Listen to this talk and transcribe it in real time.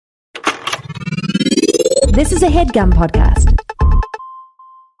This is a HeadGum podcast.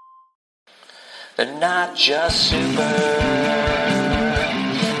 They're not just super,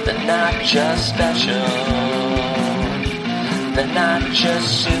 they're not just special. They're not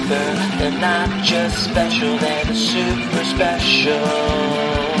just super, they're not just special, they're the super specials.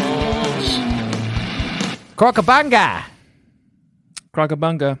 Crocabunga!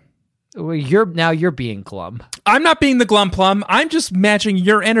 Crocabunga. Well, you're being glum. I'm not being the glum plum. I'm just matching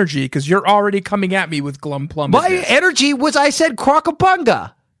your energy because you're already coming at me with glum plum. My energy was I said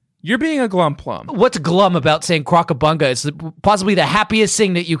crocabunga. You're being a glum plum. What's glum about saying crocabunga? It's possibly the happiest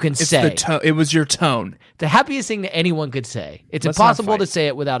thing that you can say. It was your tone. The happiest thing that anyone could say. It's Let's impossible to say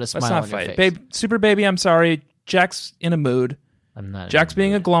it without a smile Let's not on your fight. face. Babe, super baby, I'm sorry. Jack's in a mood. I'm not. Jack's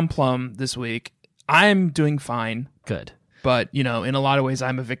being a glum plum this week. I'm doing fine. Good. But, in a lot of ways,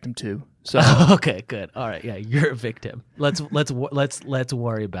 I'm a victim too. So okay, good. All right, yeah, you're a victim. Let's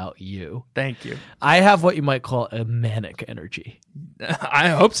worry about you. Thank you. I have what you might call a manic energy. I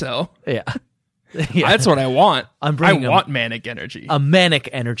hope so. Yeah. That's what I want. I want manic energy. A manic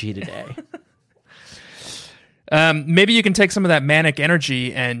energy today. Maybe you can take some of that manic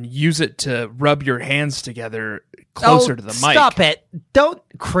energy and use it to rub your hands together closer to the mic. Stop it. Don't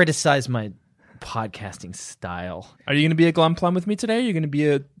criticize my podcasting style. Are you going to be a glum plum with me today? Or are you going to be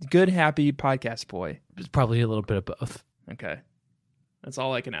a good, happy podcast boy? It's probably a little bit of both. Okay. That's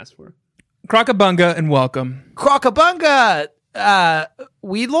all I can ask for. Crocabunga and welcome. Crocabunga!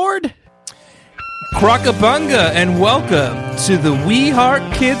 Weed Lord? Crocabunga and welcome to the We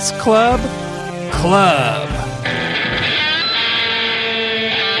Heart Kids Club.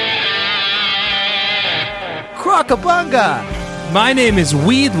 Crocabunga! My name is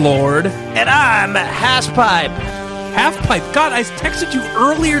Weed Lord. And I'm Hasspipe. Halfpipe. God, I texted you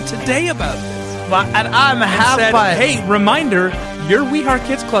earlier today about this. And I'm Halfpipe. Hey, reminder, your We Heart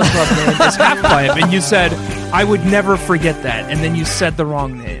Kids Club name is Halfpipe. And you said, I would never forget that. And then you said the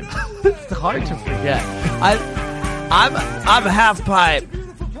wrong name. It's hard to forget. I'm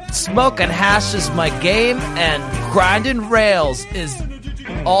Halfpipe. Smoking hash is my game, and grinding rails is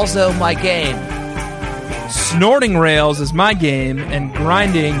also my game. Snorting rails is my game, and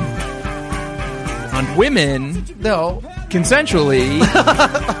grinding on women consensually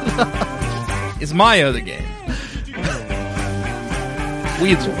is my other game.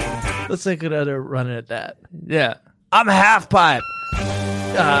 Weeds. Let's take another run at that. Yeah. I'm Halfpipe.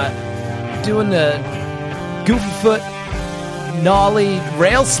 Doing the goofy foot nollie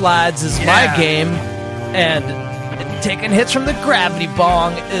rail slides is my game, and taking hits from the gravity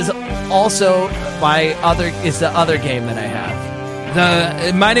bong is also the other game that I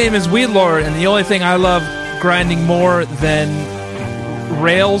have. My name is Weed Lord, and the only thing I love grinding more than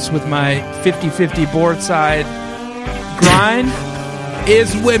rails with my 50-50 board side grind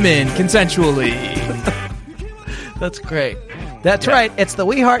is women consensually. That's great. That's right. It's the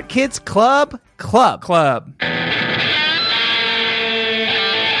We Heart Kids Club.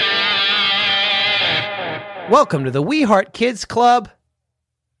 Welcome to the We Heart Kids Club.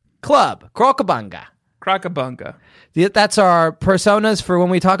 Crocabunga. That's our personas for when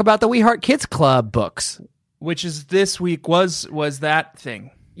we talk about the We Heart Kids Club books. Which is this week was that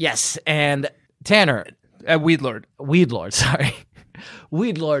thing. Yes, and Tanner. Weed Lord, sorry.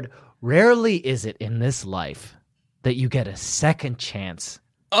 Weed Lord, rarely is it in this life that you get a second chance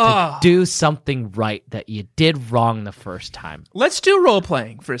to do something right that you did wrong the first time. Let's do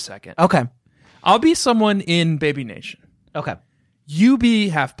role-playing for a second. Okay. I'll be someone in Baby Nation. Okay. You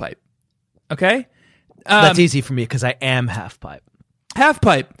be Halfpipe. Okay? That's easy for me because I am Halfpipe.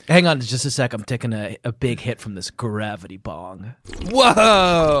 Halfpipe. Hang on just a sec. I'm taking a big hit from this gravity bong.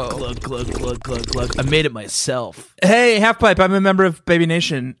 Whoa. Glug. I made it myself. Hey, Halfpipe, I'm a member of Baby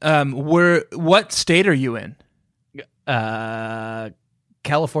Nation. What state are you in?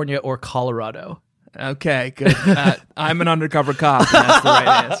 California or Colorado. Okay, good. I'm an undercover cop, and that's the right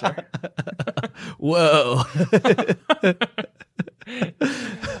answer. Whoa.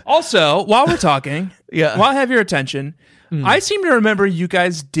 Also, while we're talking, while I have your attention, I seem to remember you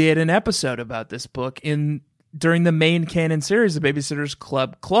guys did an episode about this book during the main canon series of Babysitter's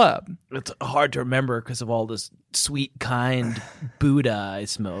Club. It's hard to remember because of all this sweet, kind Buddha I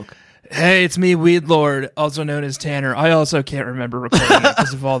smoke. Hey, it's me, Weed Lord, also known as Tanner. I also can't remember recording it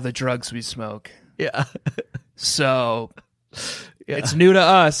because of all the drugs we smoke. Yeah. So, it's new to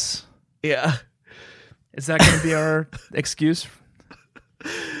us. Yeah. Is that going to be our excuse?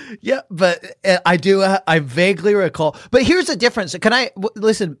 Yeah, but I vaguely recall. But here's the difference. Can I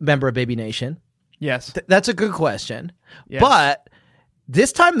listen, member of Baby Nation? Yes. That's a good question. Yes. But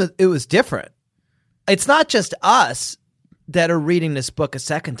this time it was different. It's not just us that are reading this book a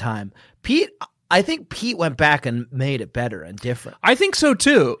second time. Pete, I think Pete went back and made it better and different. I think so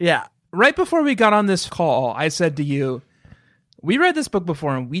too. Yeah. Right before we got on this call, I said to you, we read this book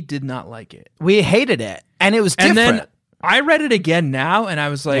before and we did not like it. We hated it. And it was different. And then I read it again now and I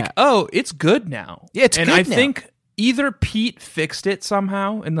was like, oh, it's good now. Yeah, it's and good I now. think either Pete fixed it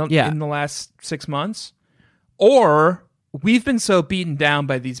somehow in the last 6 months, or we've been so beaten down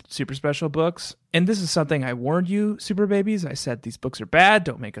by these super special books. And this is something I warned you, Super Babies. I said, these books are bad.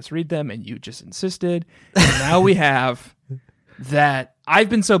 Don't make us read them. And you just insisted. And now we have that. I've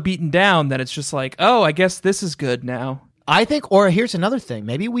been so beaten down that it's just like, oh, I guess this is good now. I think, or here's another thing.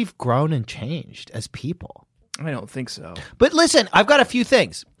 Maybe we've grown and changed as people. I don't think so. But listen, I've got a few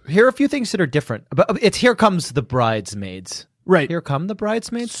things. Here are a few things that are different. But it's Here Comes the Bridesmaids. Right. Here Come the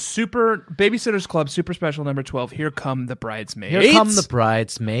Bridesmaids? Super Babysitters Club, Super Special number 12. Here come the bridesmaids. Here Come the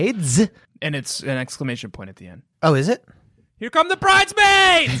Bridesmaids. And it's an exclamation point at the end. Oh, is it? Here come the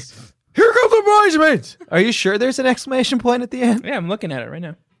bridesmaids! Here come the bridesmaids! Are you sure there's an exclamation point at the end? Yeah, I'm looking at it right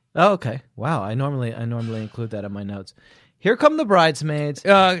now. Oh, okay. Wow, I normally include that in my notes. Here come the bridesmaids.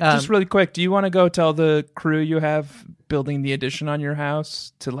 Just really quick, do you want to go tell the crew you have building the addition on your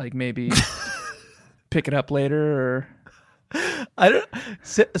house to like maybe pick it up later? Or I don't.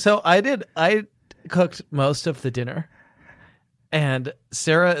 So I cooked most of the dinner, and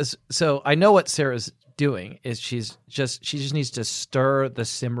Sarah is. So I know what Sarah's doing is she just needs to stir the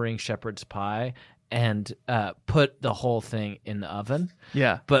simmering shepherd's pie and put the whole thing in the oven.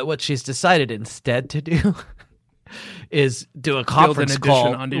 Yeah. But what she's decided instead to do is do a conference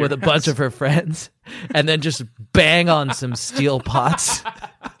call with a bunch of her friends and then just bang on some steel pots.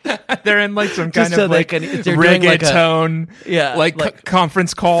 They're in like some kind so of like reggaeton, like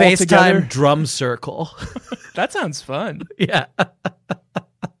conference call FaceTime together. Drum circle. That sounds fun. Yeah.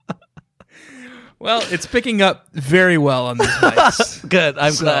 Well, it's picking up very well on these mics. Good.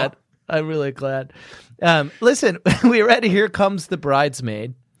 I'm glad. I'm really glad. Listen, we read Here Comes the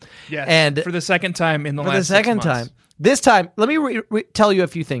Bridesmaid. Yes, and for the second time in the last 6 months. For the second time. This time, let me tell you a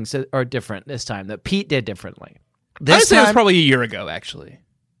few things that are different this time that Pete did differently. I'd say it was probably a year ago, actually.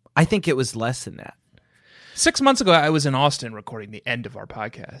 I think it was less than that. 6 months ago, I was in Austin recording the end of our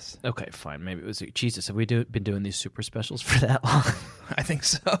podcast. Okay, fine. Maybe it was... Jesus, have we been doing these super specials for that long? I think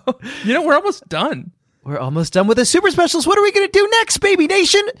so. You know, we're almost done. We're almost done with the super specials. What are we going to do next, Baby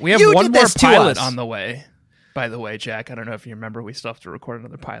Nation? We have one more pilot on the way. By the way, Jack, I don't know if you remember, we still have to record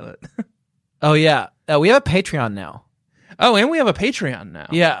another pilot. Oh, yeah. We have a Patreon now. Oh, and we have a Patreon now.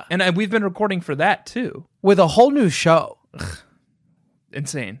 Yeah. And we've been recording for that, too. With a whole new show.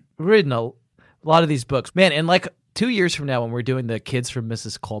 Insane. We're reading a lot of these books. Man, and like 2 years from now when we're doing the Kids from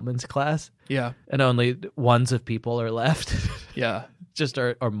Mrs. Coleman's class. Yeah. And only ones of people are left. Yeah. Just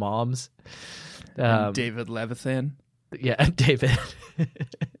our moms. David Levithan. Yeah, David.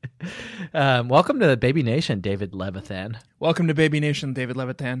 Welcome to the Baby Nation, David Levithan. Welcome to Baby Nation, David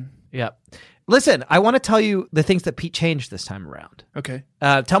Levithan. Yeah. Listen, I want to tell you the things that Pete changed this time around. Okay.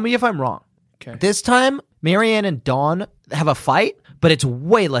 Tell me if I'm wrong. Okay. This time, Marianne and Dawn have a fight, but it's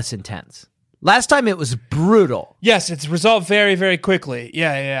way less intense. Last time, it was brutal. Yes, it's resolved very, very quickly.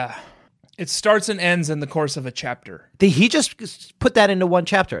 Yeah. It starts and ends in the course of a chapter. He just put that into one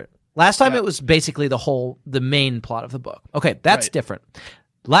chapter. Last time, it was basically the main plot of the book. Okay, that's different.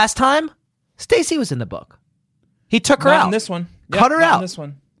 Last time, Stacy was in the book. He took her out. Not in this one. Cut her out. In this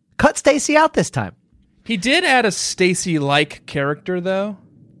one. Cut Stacy out this time. He did add a Stacy-like character, though,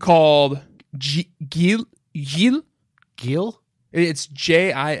 called Gil. Gil? It's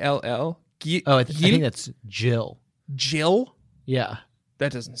Jill. I think that's Jill. Jill? Yeah.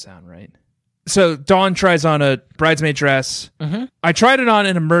 That doesn't sound right. So Dawn tries on a bridesmaid dress. Mm-hmm. I tried it on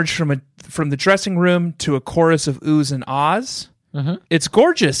and emerged from the dressing room to a chorus of oohs and ahs. Mm-hmm. It's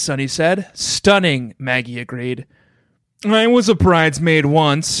gorgeous, Sonny said. Stunning, Maggie agreed. I was a bridesmaid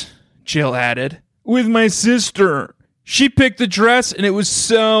once, Jill added, with my sister. She picked the dress and it was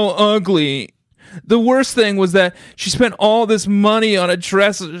so ugly. The worst thing was that she spent all this money on a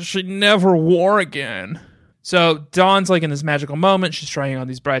dress that she never wore again. So Dawn's like in this magical moment. She's trying on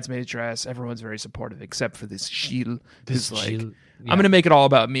these bridesmaid dress. Everyone's very supportive except for this Gilles. Who's like, Gilles, yeah. I'm going to make it all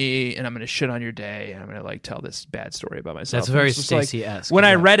about me and I'm going to shit on your day and I'm going to like tell this bad story about myself. That's very It's just like, Stacey-esque. when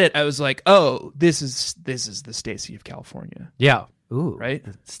I read it, I was like, oh, this is the Stacey of California. Yeah. Ooh. Right?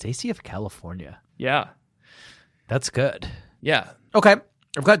 Stacey of California. Yeah. That's good. Yeah. Okay.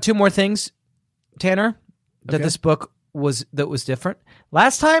 I've got two more things, Tanner, that Okay. this book was different.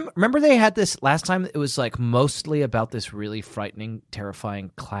 Last time, remember they had this, last time it was like mostly about this really frightening,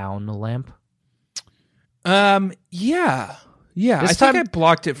 terrifying clown lamp? Yeah. I think I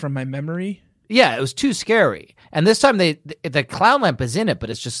blocked it from my memory. Yeah, it was too scary. And this time the clown lamp is in it, but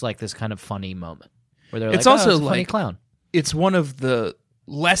it's just like this kind of funny moment where they're It's like, also it's a funny like- clown. It's one of the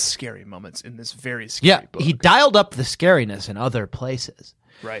less scary moments in this very scary book. He dialed up the scariness in other places.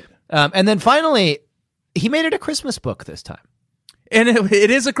 Right. And then finally, he made it a Christmas book this time. And it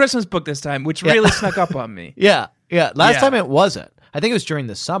is a Christmas book this time, which really snuck up on me. Yeah. Last time it wasn't. I think it was during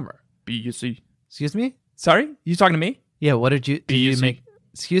the summer. BSC. Excuse me? Sorry? You talking to me? Yeah, what did you BSC. make?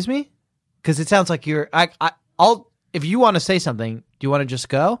 Excuse me? Because it sounds like you're... I'll if you want to say something, do you want to just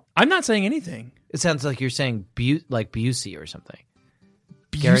go? I'm not saying anything. It sounds like you're saying like Busey or something.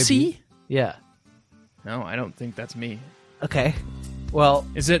 Gary Busey? Yeah. No, I don't think that's me. Okay. Well,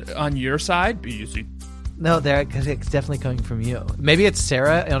 Is it on your side? Busey. no, there because it's definitely coming from you. Maybe it's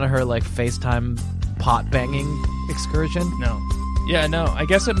Sarah on her like FaceTime pot banging excursion. No. Yeah, no. I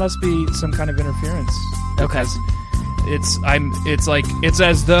guess it must be some kind of interference. Okay. Because it's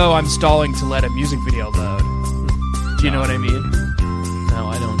as though I'm stalling to let a music video load. Do you know what I mean? No,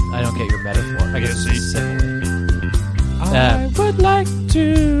 I don't get your metaphor. I guess it's a simile. I would like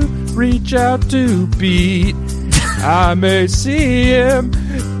to reach out to Pete. I may see him.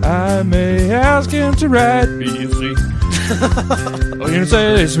 I may ask him to write BSC. Oh, you're gonna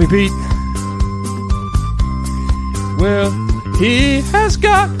say, Sweet Pete? Well, he has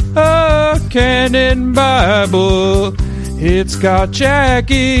got a canon Bible. It's got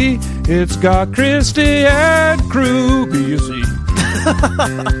Jackie. It's got Christy and crew. BSC.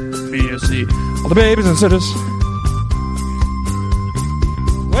 BSC. All the babies and sitters.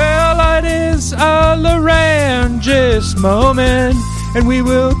 Well, it is a laryngeus moment, and we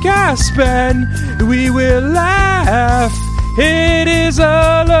will gasp and we will laugh. It is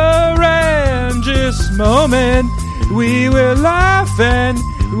a laryngeus moment. We will laugh and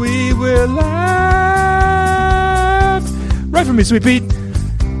we will laugh. Right for me, Sweet Pete.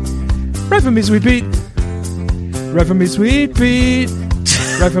 Right for me, Sweet Pete. Right for me, Sweet Pete.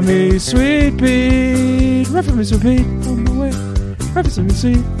 Right for me, Sweet Pete. Right for me, Sweet Pete. On my way. Right for me,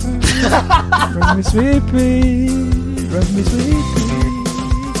 Sweet Pete. Right for me, Sweet Pete. Right for me, Sweet Pete.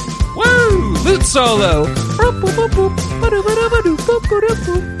 Woo! Lute solo.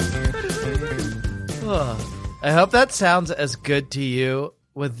 I hope that sounds as good to you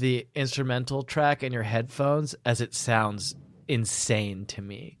with the instrumental track in your headphones as it sounds insane to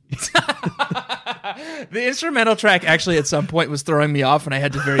me. The instrumental track actually at some point was throwing me off, and I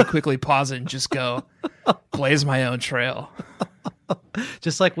had to very quickly pause it and just go blaze my own trail.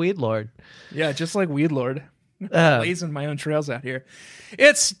 Just like Weed Lord. Yeah, just like Weed Lord. Blazing my own trails out here.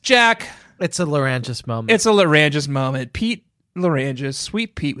 It's Jack. It's a laryngeus moment. It's a laryngeus moment. Pete Laryngeus,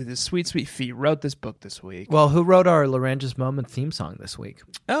 Sweet Pete with his sweet, sweet feet, wrote this book this week. Well, who wrote our laryngeus moment theme song this week?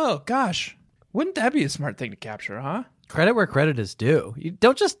 Oh, gosh. Wouldn't that be a smart thing to capture, huh? Credit where credit is due. You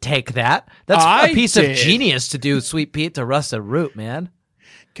don't just take that. That's I a piece did. of genius to do, Sweet Pete, to Rusted Root, man.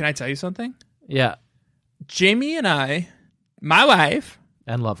 Can I tell you something? Yeah. Jamie and I, my wife,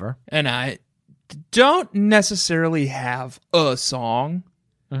 And Lover. and I don't necessarily have a song,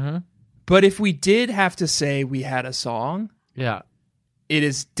 Mm-hmm. but if we did have to say we had a song, Yeah. it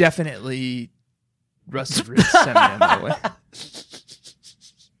is definitely Rusted Root. Send me on my way.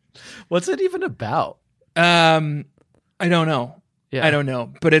 What's it even about? I don't know. Yeah. I don't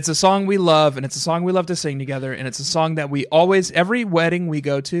know. But it's a song we love, and it's a song we love to sing together, and it's a song that we always, every wedding we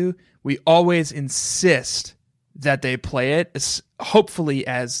go to, we always insist that they play it, hopefully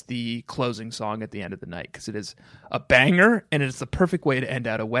as the closing song at the end of the night, because it is a banger, and it's the perfect way to end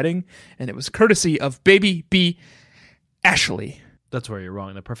out a wedding, and it was courtesy of Baby B. Ashley. That's where you're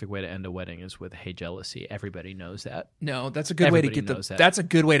wrong. The perfect way to end a wedding is with "Hey Jealousy." Everybody knows that. No, that's a good way to Everybody get knows that. that's a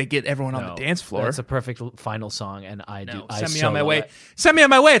good way to get everyone on No, the dance floor. That's a perfect final song, and I do. No, I send me on my solo way. it. Send me on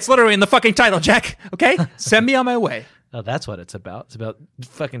my way. It's literally in the fucking title, Jack. Okay? Send me on my way. Oh, that's what it's about. It's about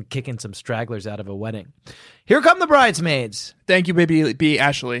fucking kicking some stragglers out of a wedding. Here come the bridesmaids. Thank you, Baby B.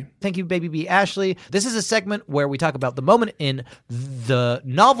 Ashley. Thank you, Baby B. Ashley. This is a segment where we talk about the moment in the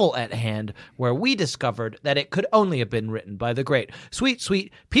novel at hand where we discovered that it could only have been written by the great, sweet,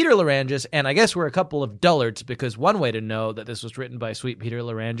 sweet Peter Larangis. And I guess we're a couple of dullards because one way to know that this was written by sweet Peter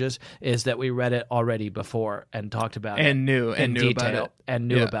Larangis is that we read it already before and talked about it. And knew in about detail it. and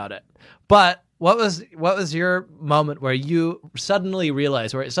knew Yeah. about it. But what was your moment where you suddenly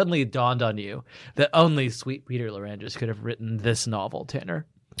realized, where it suddenly dawned on you that only sweet Peter Larangis could have written this novel, Tanner?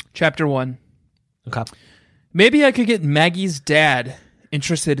 Chapter 1. Okay. Maybe I could get Maggie's dad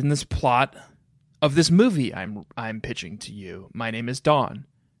interested in this plot of this movie I'm pitching to you. My name is Dawn,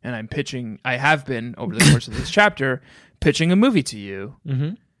 and I have been, over the course of this chapter, pitching a movie to you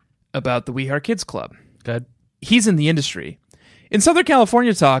about the We Are Kids Club. Good. He's in the industry. In Southern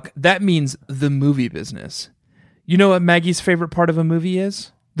California talk, that means the movie business. You know what Maggie's favorite part of a movie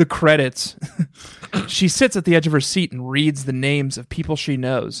is? The credits. She sits at the edge of her seat and reads the names of people she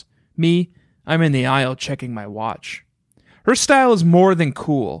knows. Me, I'm in the aisle checking my watch. Her style is more than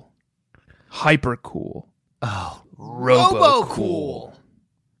cool. Hyper cool. Oh, Robo cool.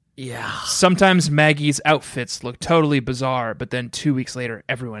 Yeah. Sometimes Maggie's outfits look totally bizarre, but then 2 weeks later,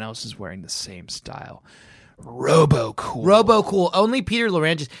 everyone else is wearing the same style. Robo cool. Robo cool. Only Peter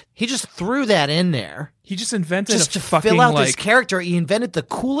Larangis. He just threw that in there. He just invented Just a to fucking fill out like this character. He invented the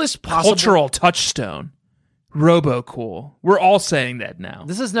coolest possible cultural touchstone. Robo cool. We're all saying that now.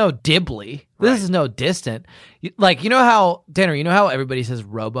 This is no Dibley. This is no distant. Like, you know how, Tanner, you know how everybody says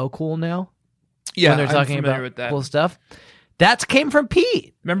Robo cool now? Yeah, when they're I'm talking familiar about with that. cool stuff. That came from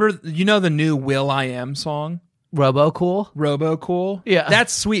Pete. Remember, you know the new Will I Am song? Robo cool. Robo cool? Yeah.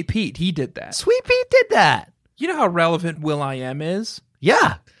 That's Sweet Pete. He did that. Sweet Pete did that. You know how relevant Will I Am is?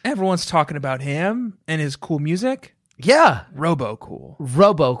 Yeah. Everyone's talking about him and his cool music. Yeah. Robo cool.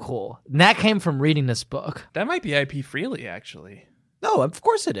 Robo cool. And that came from reading this book. That might be IP freely, actually. No, of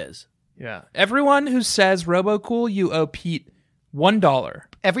course it is. Yeah. Everyone who says Robo cool, you owe Pete $1.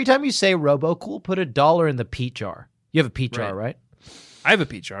 Every time you say Robo cool, put $1 in the Pete jar. You have a Pete jar, right? I have a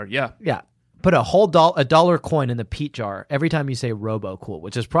Pete jar, yeah. Yeah. Put a whole $1 coin in the Pete jar every time you say Robo cool,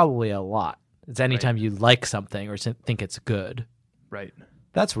 which is probably a lot. It's anytime you like something or think it's good. Right.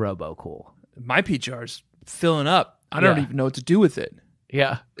 That's Robo cool. My Pete jar's filling up. I don't even know what to do with it.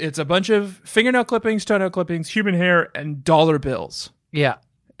 Yeah. It's a bunch of fingernail clippings, toenail clippings, human hair, and dollar bills. Yeah.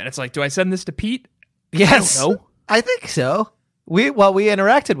 And it's like, do I send this to Pete? Yes. I don't know. I think so. We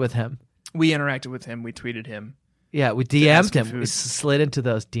interacted with him. We interacted with him. We tweeted him. Yeah, we DM'd him. food. We slid into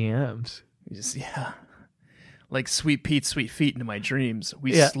those DMs. We just, like Sweet Pete, Sweet Feet into my dreams.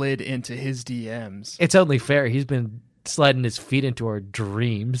 We Yeah. slid into his DMs. It's only fair. He's been sliding his feet into our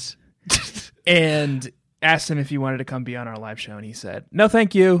dreams. And asked him if he wanted to come be on our live show. And he said, no,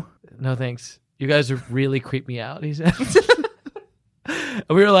 thank you. No thanks. You guys really creep me out, he said.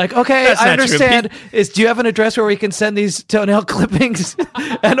 And we were like, okay, That's I not true. understand. Do you have an address where we can send these toenail clippings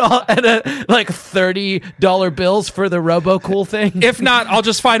and like $30 bills for the Robo cool thing? If not, I'll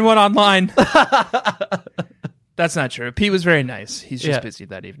just find one online. That's not true. Pete was very nice. He's just busy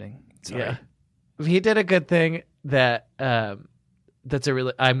that evening. Sorry. Yeah. He did a good thing that that's a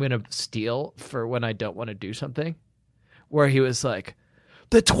really I'm gonna steal for when I don't want to do something. Where he was like,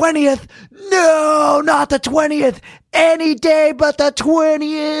 the 20th? No, not the 20th. Any day but the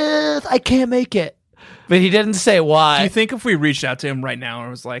 20th. I can't make it. But he didn't say why. Do you think if we reached out to him right now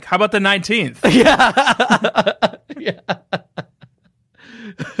and was like, how about the 19th? Yeah.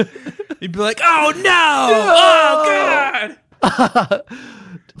 He'd be like, oh no! Oh God!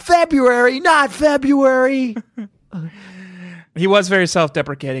 February, not February. He was very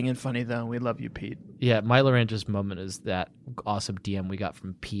self-deprecating and funny, though. We love you, Pete. Yeah, my Larangis moment is that awesome DM we got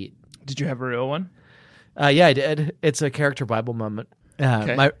from Pete. Did you have a real one? Yeah, I did. It's a character Bible moment.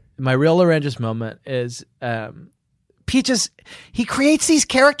 Okay. My real Larangis moment is Pete he creates these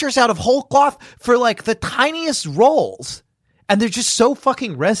characters out of whole cloth for like the tiniest roles, and they're just so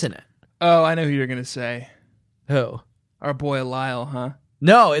fucking resonant. Oh, I know who you're going to say. Who? Our boy Lyle, huh?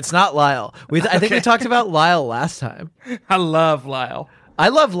 No, it's not Lyle. I think we talked about Lyle last time. I love Lyle. I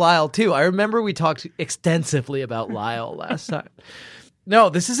love Lyle too. I remember we talked extensively about Lyle last time. No,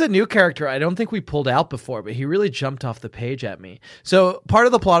 this is a new character I don't think we pulled out before, but he really jumped off the page at me. So part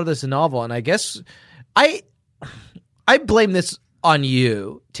of the plot of this novel, and I guess I blame this on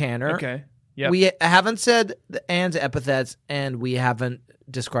you, Tanner. Okay. Yep. We haven't said the Anne's epithets, and we haven't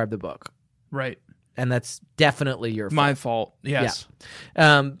described the book. Right. And that's definitely your fault. My fault. Yes.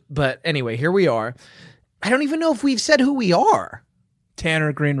 Yeah. But anyway, here we are. I don't even know if we've said who we are.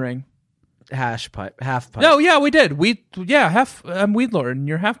 Tanner Green Ring. Half pipe. No, yeah, we did. Half Weedlord and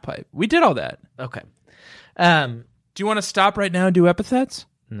your half pipe. We did all that. Okay. Do you want to stop right now and do epithets?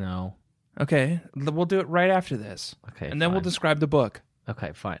 No. Okay. We'll do it right after this. Okay. And then we'll describe the book.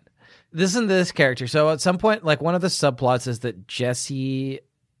 Okay, fine. Listen to this character. So at some point, like one of the subplots is that Jesse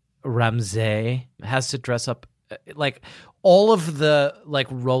Ramsey has to dress up like all of the like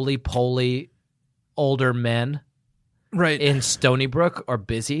roly-poly older men right in Stony Brook are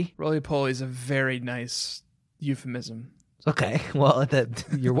busy. Roly-poly is a very nice euphemism. Okay, well,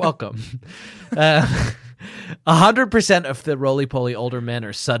 you're welcome. 100% of the roly-poly older men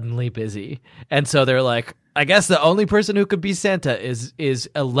are suddenly busy. And so they're like, I guess the only person who could be Santa is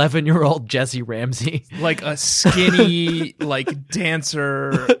 11-year-old Jesse Ramsey. Like a skinny, like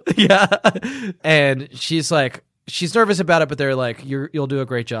dancer. Yeah. And she's like, She's nervous about it, but they're like, you'll do a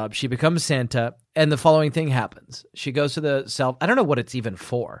great job. She becomes Santa, and the following thing happens. She goes to the I don't know what it's even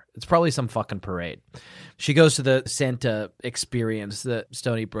for. It's probably some fucking parade. She goes to the Santa experience that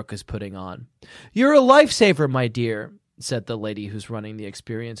Stony Brook is putting on. "You're a lifesaver, my dear," said the lady who's running the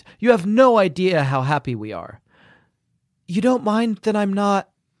experience. "You have no idea how happy we are." "You don't mind that I'm not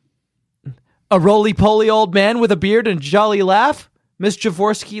a roly-poly old man with a beard and a jolly laugh?" Miss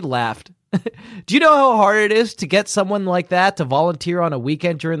Javorsky laughed. "Do you know how hard it is to get someone like that to volunteer on a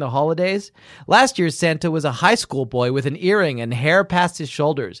weekend during the holidays? Last year's Santa was a high school boy with an earring and hair past his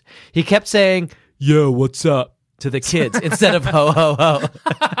shoulders. He kept saying, 'Yo, what's up?' to the kids instead of ho, ho,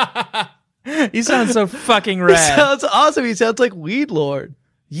 ho." He sounds so fucking He rad. sounds awesome. He sounds like Weed Lord.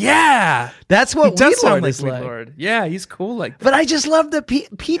 Yeah. That's what He does Weed sound Lord like is Weed like. Lord. Yeah, he's cool like that. But I just love that Pete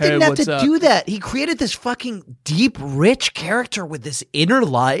didn't have what's to up? do that. He created this fucking deep, rich character with this inner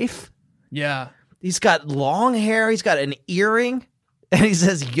life. Yeah. He's got long hair. He's got an earring. And he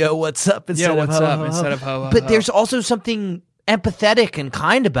says, "Yo, what's up?" instead what's of ho, up ho, ho. instead of ho, ho, But ho. there's also something empathetic and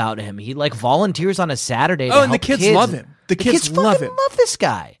kind about him. He like volunteers on a Saturday to Oh, and the help kids kids. love him. The kids love fucking him. love this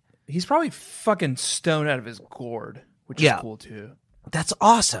guy. He's probably fucking stoned out of his gourd, which Yeah. is cool too. That's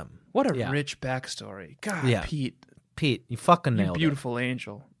awesome. What a Yeah. rich backstory. God, Yeah. Pete, Pete, you fucking you nailed beautiful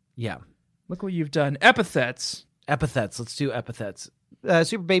angel. it. Yeah. Look what you've done. Epithets. Epithets. Let's do epithets.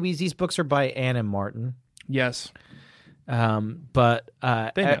 Super Babies, these books are by Ann and Martin. Yes. But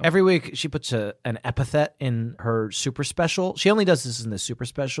They know. every week she puts an epithet in her super special. She only does this in the super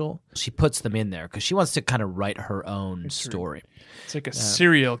special. She puts them in there because she wants to kind of write her own story. It's like a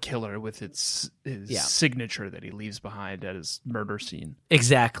serial killer with his Yeah. signature that he leaves behind at his murder scene.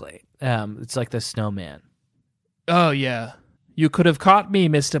 Exactly. It's like the snowman. Oh, yeah. You could have caught me,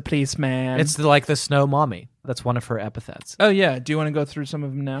 Mr. Policeman. It's like the snow mommy. That's one of her epithets. Oh, yeah. Do you want to go through some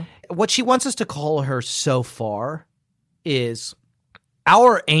of them now? What she wants us to call her so far is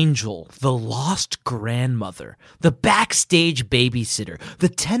our angel, the lost grandmother, the backstage babysitter, the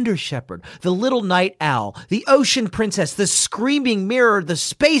tender shepherd, the little night owl, the ocean princess, the screaming mirror, the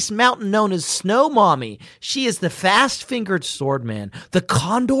space mountain known as Snow Mommy. She is the fast-fingered swordman, the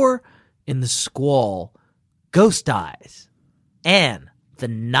condor in the squall, Ghost Eyes, and the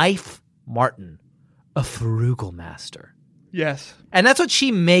knife Martin, a frugal master. Yes. And that's what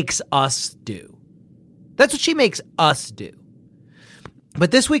she makes us do. That's what she makes us do.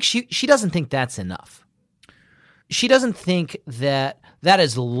 But this week, she doesn't think that's enough. She doesn't think that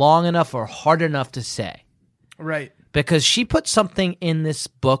is long enough or hard enough to say. Right. Because she put something in this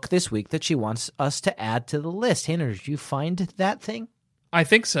book this week that she wants us to add to the list. Hannah, did you find that thing? I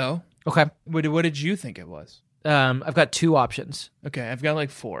think so. Okay. What did you think it was? I've got two options. Okay, I've got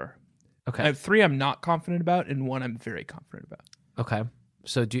like 4. Okay. I have 3 I'm not confident about, and 1 I'm very confident about. Okay.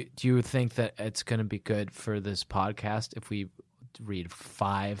 So do you think that it's going to be good for this podcast if we read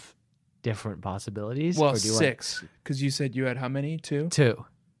 5 different possibilities? Well, Or do you 6, because you said you had how many? 2? 2.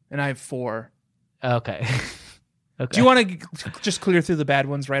 And I have 4. Okay. Okay. Do you want to just clear through the bad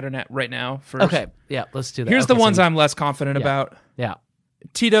ones right now first? Okay. Yeah, let's do that. Here's Okay, the so ones I'm less confident about. Yeah.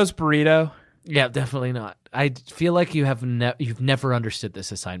 Tito's Burrito. Yeah, definitely not. I feel like you've never understood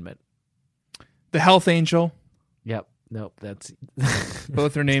this assignment. The Health Angel. Yep. Nope. That's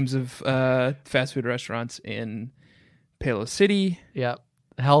Both are names of fast food restaurants in Palos City. Yep.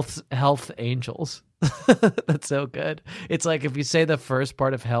 Health Angels. That's so good. It's like if you say the first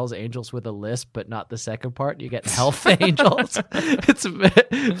part of Hell's Angels with a lisp, but not the second part, you get Health Angels.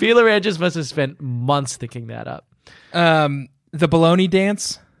 Fila Ranches must have spent months thinking that up. The Bologna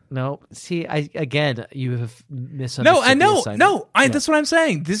Dance. No, see, you have misunderstood. No, I the know. assignment. No, Yeah. that's what I'm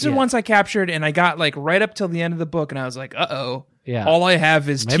saying. These are Yeah. ones I captured, and I got like right up till the end of the book, and I was like, "Uh-oh." Yeah. All I have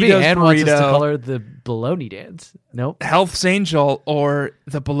is Maybe Tito's Ann wants us to Burrito, call her the Bologna Dance. Nope. Health's Angel, or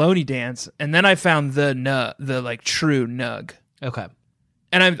the Bologna Dance, and then I found the like true nug, Okay.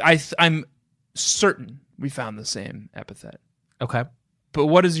 and I'm certain we found the same epithet. Okay. But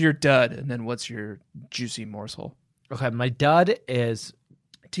what is your dud, and then what's your juicy morsel? Okay. My dud is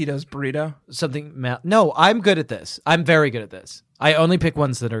Tito's Burrito. something. No, I'm good at this. I'm very good at this. I only pick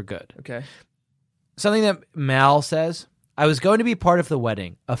ones that are good. Okay. Something that Mal says. I was going to be part of the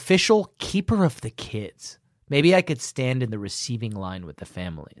wedding, official keeper of the kids. Maybe I could stand in the receiving line with the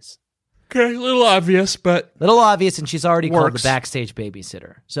families. Okay, a little obvious, but Little obvious, and she's already called the Works. backstage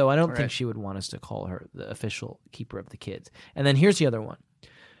babysitter. So I don't think Right. she would want us to call her the official keeper of the kids. And then here's the other one.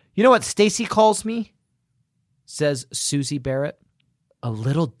 You know what Stacy calls me? Says Susie Barrett. A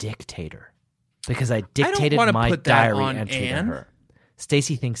little dictator. Because I dictated wanna my put that diary on entry Anne. to her.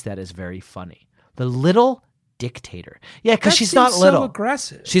 Stacy thinks that is very funny. The little dictator. Yeah, because that she's seems not little. So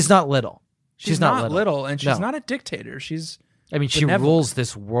aggressive. She's not little. She's not little, and she's not a dictator. She's I mean, she rules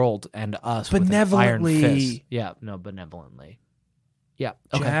this world and us benevolently. With an iron fist. Yeah, no, benevolently. Yeah,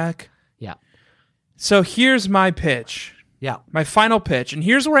 okay. Jack. Yeah. So here's my pitch. Yeah. My final pitch, and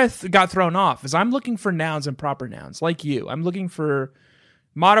here's where I got thrown off, is I'm looking for nouns and proper nouns, like you. I'm looking for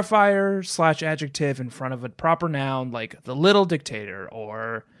modifier / adjective in front of a proper noun, like the little dictator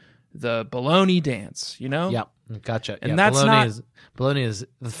or the baloney dance, you know? Yep. Gotcha. And that's baloney is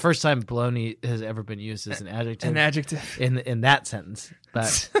the first time baloney has ever been used as an adjective. An adjective. In that sentence.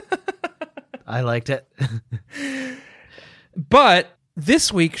 But I liked it. But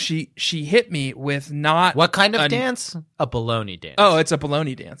this week she hit me with not what kind of dance? A baloney dance. Oh, it's a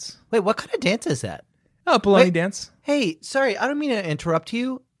baloney dance. Wait, what kind of dance is that? Oh, baloney dance. Hey, sorry, I don't mean to interrupt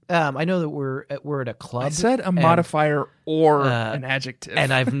you. I know that we're at a club. I said a modifier or an adjective,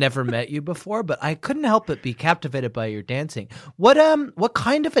 and I've never met you before, but I couldn't help but be captivated by your dancing. What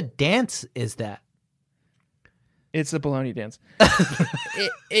kind of a dance is that? It's a baloney dance.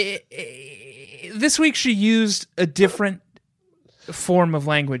 This week she used a different form of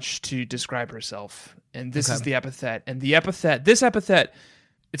language to describe herself, and this is the epithet. And this epithet,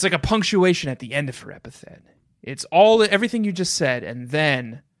 it's like a punctuation at the end of her epithet. It's everything you just said, and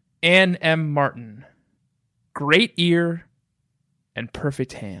then Anne M. Martin, great ear and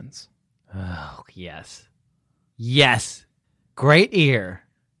perfect hands. Oh, yes, great ear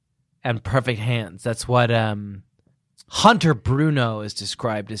and perfect hands. That's what Hunter Bruno is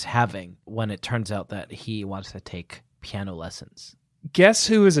described as having when it turns out that he wants to take piano lessons. Guess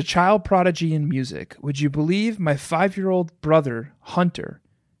who is a child prodigy in music? Would you believe my 5-year-old brother, Hunter?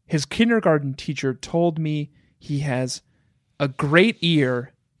 His kindergarten teacher told me he has a great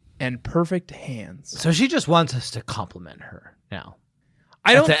ear and perfect hands. So she just wants us to compliment her now.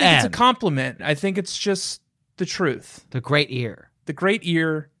 I don't think it's a compliment. I think it's just the truth. The great ear. The great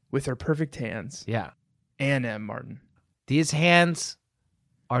ear with her perfect hands. Yeah. Anne M. Martin. These hands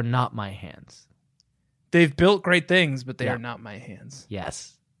are not my hands. They've built great things, but they are not my hands.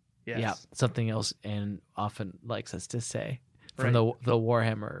 Yes. Yes. Yeah. Something else Anne often likes us to say from the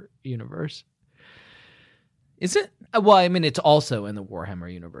Warhammer universe. Is it? Well, I mean, it's also in the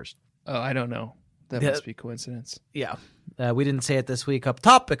Warhammer universe. Oh, I don't know. That must be coincidence. Yeah. We didn't say it this week up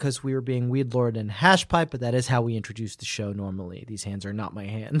top because we were being Weed Lord and Hashpipe, but that is how we introduce the show normally. These hands are not my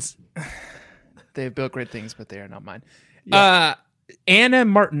hands. They've built great things, but they are not mine. Yeah. Anna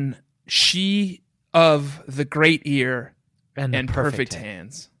Martin, she of the great ear and perfect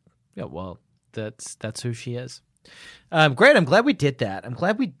hands. Yeah, well, that's who she is. Great. I'm glad we did that. I'm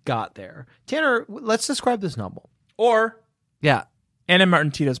glad we got there. Tanner, let's describe this novel. Or yeah, Anna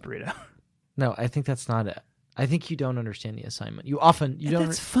Martin Tito's Burrito. No, I think that's not it. I think you don't understand the assignment. You don't.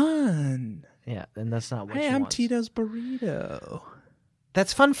 That's fun. Yeah, and that's not what Hey, she I'm wants. Tito's Burrito.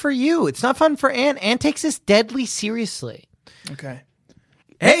 That's fun for you. It's not fun for Anne. Anne takes this deadly seriously. Okay.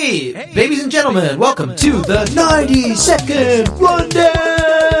 Hey, ladies and gentlemen, welcome to the 90-second rundown.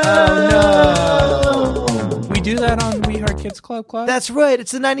 Oh, no. We do that on We Heart Kids Club Club? That's right.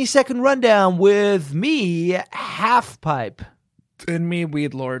 It's the 90-second rundown with me, Halfpipe. And me,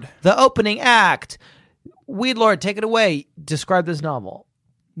 Weed Lord. The opening act. Weed Lord, take it away. Describe this novel.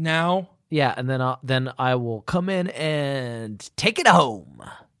 Now? Yeah, and then I will come in and take it home.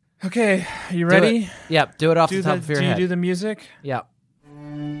 Okay, you ready? Yep, do it off the top of your head. Do you do the music? Yep.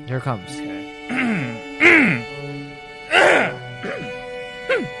 Here it comes.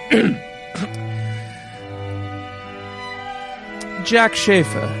 Jack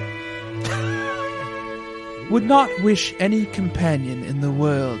Schaefer would not wish any companion in the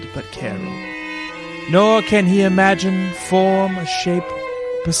world but Carol, nor can he imagine form or shape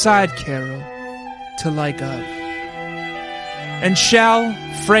beside Carol to like of. And shall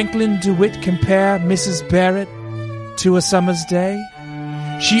Franklin DeWitt compare Mrs. Barrett to a summer's day?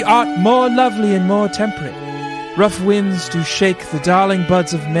 She art more lovely and more temperate. Rough winds do shake the darling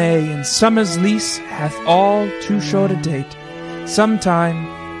buds of May, and summer's lease hath all too short a date.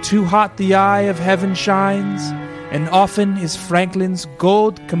 Sometime too hot the eye of heaven shines, and often is Franklin's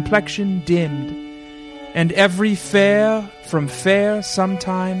gold complexion dimmed, and every fair from fair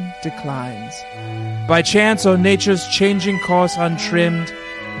sometime declines. By chance or nature's changing course untrimmed,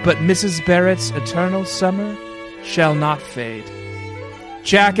 but Mrs. Barrett's eternal summer shall not fade.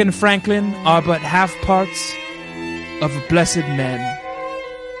 Jack and Franklin are but half parts of blessed men,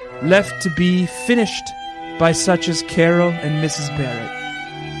 left to be finished by such as Carol and Mrs. Barrett,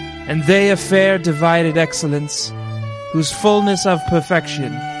 and they a fair divided excellence, whose fullness of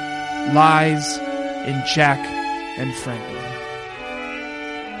perfection lies in Jack and Franklin.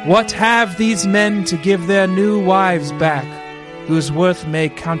 What have these men to give their new wives back, whose worth may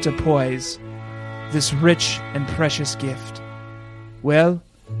counterpoise this rich and precious gift? Well,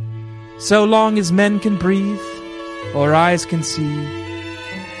 so long as men can breathe, or eyes can see,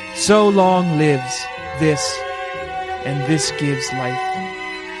 so long lives this, and this gives life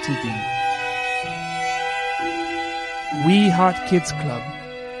to thee. We Hot Kids Club,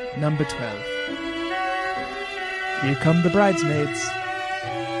 number 12. Here come the bridesmaids.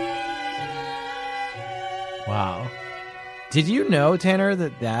 Wow. Did you know, Tanner,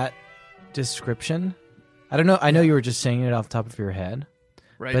 that description? I don't know. I know you were just saying it off the top of your head.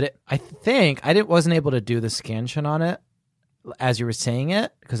 Right. But I think I wasn't able to do the scansion on it as you were saying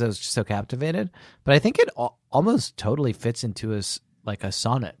it because I was just so captivated. But I think it almost totally fits into a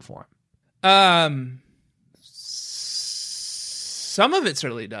sonnet form. Some of it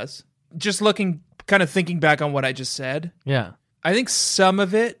certainly does. Just kind of thinking back on what I just said. Yeah. I think some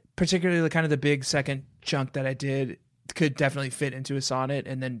of it, particularly kind of the big second chunk that I did, could definitely fit into a sonnet,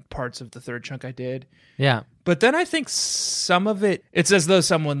 and then parts of the third chunk I did. Yeah. But then I think some of it's as though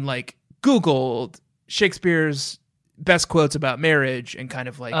someone Googled Shakespeare's best quotes about marriage and kind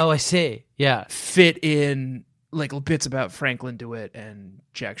of oh, I see. Yeah. fit in bits about Franklin DeWitt and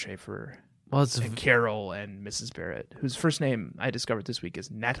Jack Schaefer. Well, and Carol and Mrs. Barrett, whose first name I discovered this week is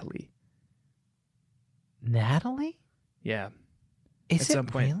Natalie. Natalie? Yeah. Is At it some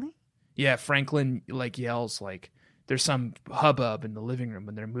point. really? Yeah, Franklin yells there's some hubbub in the living room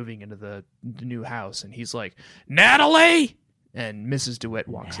when they're moving into the new house, and he's like, Natalie! And Mrs. DeWitt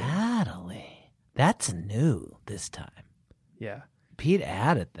walks in. Natalie. That's new this time. Yeah. Pete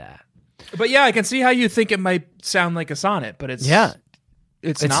added that. But yeah, I can see how you think it might sound like a sonnet, but it's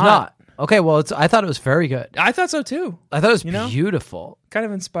it's not. Okay, well, I thought it was very good. I thought so too. I thought it was beautiful. Kind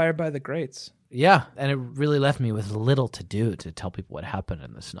of inspired by the greats. Yeah, and it really left me with little to do to tell people what happened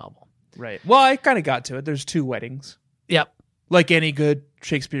in this novel. Right. Well, I kind of got to it. There's 2 weddings. Yep. Like any good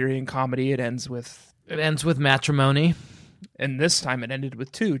Shakespearean comedy, it ends with matrimony. And this time it ended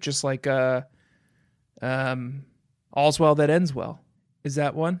with 2, just like All's Well That Ends Well. Is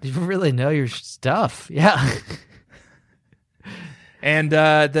that one? You really know your stuff. Yeah. And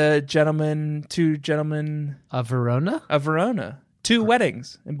two gentlemen of Verona. 2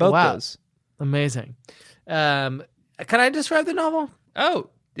 weddings in both those. Amazing. Can I describe the novel? Oh,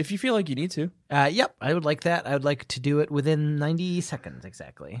 if you feel like you need to. Yep, I would like that. I would like to do it within 90 seconds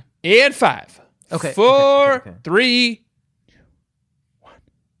exactly. And 5. Okay. 4, okay. 3.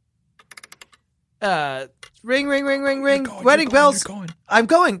 Ring, ring, ring, ring, ring. Going, Wedding bells. You're going. I'm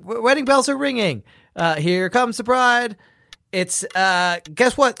going. Wedding bells are ringing. Here comes the bride. It's,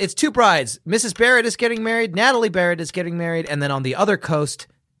 guess what? It's 2 brides. Mrs. Barrett is getting married. Natalie Barrett is getting married. And then on the other coast,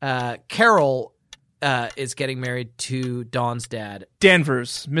 Carol is getting married to Dawn's dad.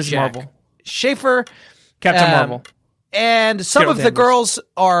 Danvers, Ms. Jack Marvel. Schaefer. Captain Marvel. And some Carol of the Danvers. girls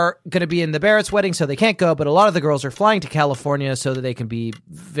are going to be in the Barrett's wedding, so they can't go, but a lot of the girls are flying to California so that they can be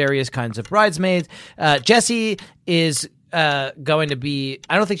various kinds of bridesmaids. Jessie is going to be,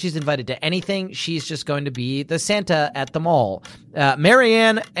 I don't think she's invited to anything. She's just going to be the Santa at the mall.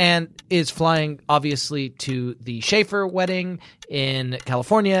 Marianne is flying, obviously, to the Schaefer wedding in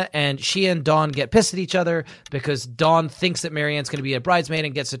California, and she and Dawn get pissed at each other because Dawn thinks that Marianne's going to be a bridesmaid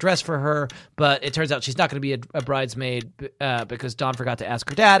and gets a dress for her, but it turns out she's not going to be a bridesmaid because Dawn forgot to ask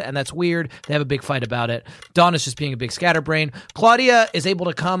her dad, and that's weird. They have a big fight about it. Dawn is just being a big scatterbrain. Claudia is able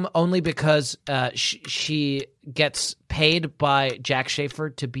to come only because she gets paid by Jack Schaefer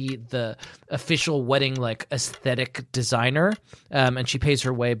to be the official wedding aesthetic designer, and she pays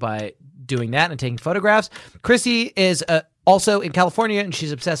her way by doing that and taking photographs. Chrissy is also in California, and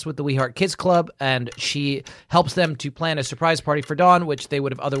she's obsessed with the We Heart Kids Club, and she helps them to plan a surprise party for Dawn, which they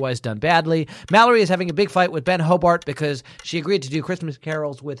would have otherwise done badly. Mallory is having a big fight with Ben Hobart because she agreed to do Christmas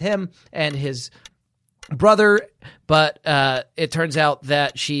carols with him and his brother, but it turns out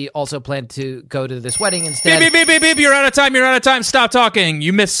that she also planned to go to this wedding instead. Beep, beep, beep, beep, beep. You're out of time. Stop talking.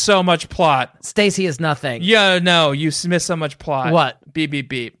 You missed so much plot. Stacy is nothing. Yeah, no, you missed so much plot. What? Beep, beep,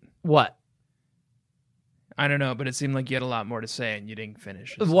 beep. What? I don't know, but it seemed like you had a lot more to say and you didn't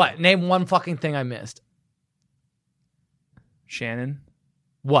finish. What? Name one fucking thing I missed. Shannon?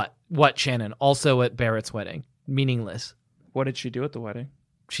 What? What, Shannon? Also at Barrett's wedding. Meaningless. What did she do at the wedding?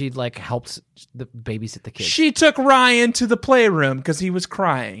 She, helped babysit the kids. She took Ryan to the playroom because he was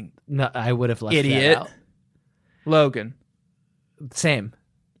crying. No, I would have left Idiot. that out. Logan. Same.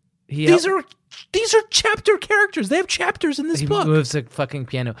 These are chapter characters. They have chapters in this He book. moves a fucking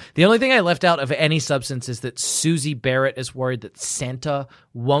piano. The only thing I left out of any substance is that Susie Barrett is worried that Santa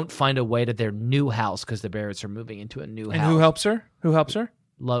won't find a way to their new house because the Barretts are moving into a new And house. who helps her?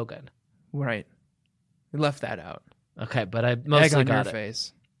 Logan. Right. We left that out. Okay, but I Egg mostly on got your it.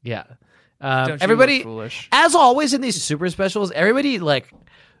 face. Yeah. Don't you Everybody, look foolish. as always in these super specials, everybody like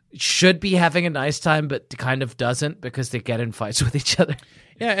should be having a nice time, but kind of doesn't because they get in fights with each other.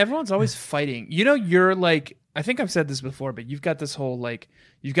 Yeah, everyone's always fighting. You know, you're like, I think I've said this before, but you've got this whole like,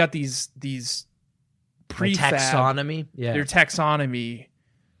 you've got these prefab, Taxonomy. Yeah. their taxonomy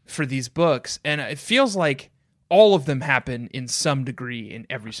for these books, and it feels like all of them happen in some degree in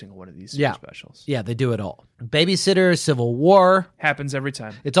every single one of these super specials. Yeah, they do it all. Babysitter, Civil War. Happens every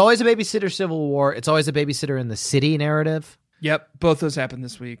time. It's always a babysitter, Civil War. It's always a babysitter in the city narrative. Yep, both those happened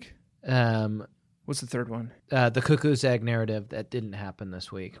this week. What's the third one? The Cuckoo's Egg narrative that didn't happen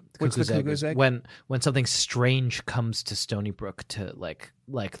this week. What's the Cuckoo's Egg? When something strange comes to Stony Brook to like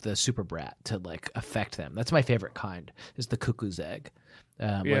the super brat to like affect them. That's my favorite kind. Is the Cuckoo's Egg.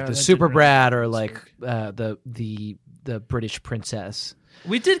 Like the super brat or like the British princess.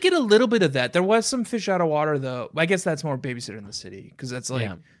 We did get a little bit of that. There was some fish out of water though. I guess that's more babysitter in the city because that's like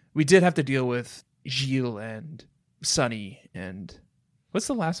we did have to deal with Gilles and Sunny and what's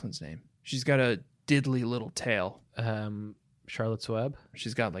the last one's name? She's got a diddly little tail. Charlotte's Web.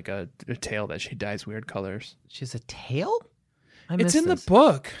 She's got like a tail that she dyes weird colors. She has a tail? It's in the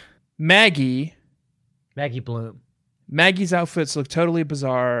book. Maggie Bloom. Maggie's outfits look totally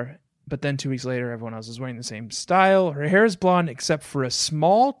bizarre, but then 2 weeks later, everyone else is wearing the same style. Her hair is blonde except for a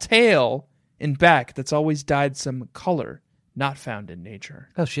small tail in back that's always dyed some color, not found in nature.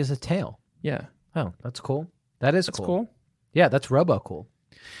 Oh, she has a tail. Yeah. Oh, that's cool. That's cool. Yeah, that's robo-cool.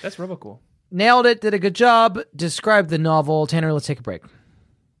 That's robo-cool. Nailed it. Did a good job. Describe the novel. Tanner, let's take a break.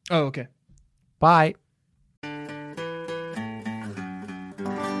 Oh, okay. Bye.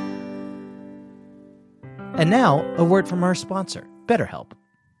 And now, a word from our sponsor, BetterHelp.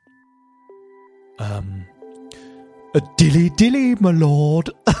 A dilly, my lord.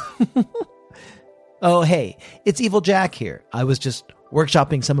 Oh, hey, it's Evil Jack here. I was just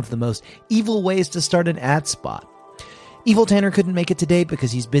workshopping some of the most evil ways to start an ad spot. Evil Tanner couldn't make it today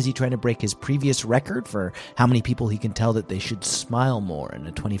because he's busy trying to break his previous record for how many people he can tell that they should smile more in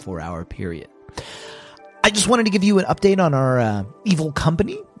a 24-hour period. I just wanted to give you an update on our evil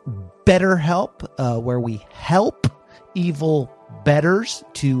company, BetterHelp, where we help evil bettors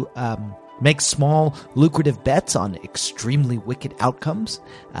to make small, lucrative bets on extremely wicked outcomes.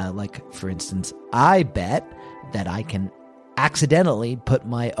 Like, for instance, I bet that I can accidentally put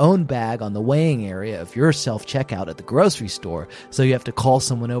my own bag on the weighing area of your self-checkout at the grocery store, so you have to call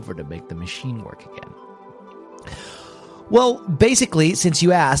someone over to make the machine work again. Well, basically, since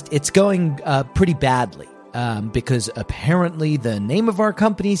you asked, it's going pretty badly. Because apparently the name of our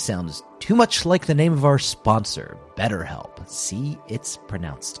company sounds too much like the name of our sponsor, BetterHelp. See, it's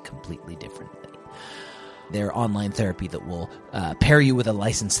pronounced completely differently. They're online therapy that will pair you with a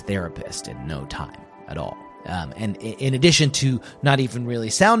licensed therapist in no time at all. And in addition to not even really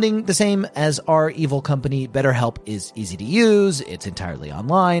sounding the same as our evil company, BetterHelp is easy to use, it's entirely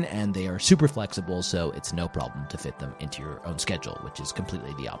online, and they are super flexible, so it's no problem to fit them into your own schedule, which is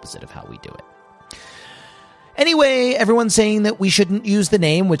completely the opposite of how we do it. Anyway, everyone's saying that we shouldn't use the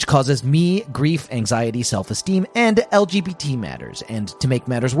name, which causes me grief, anxiety, self-esteem, and LGBT matters. And to make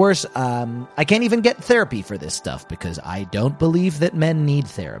matters worse, I can't even get therapy for this stuff because I don't believe that men need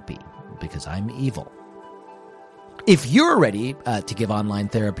therapy, because I'm evil. If you're ready to give online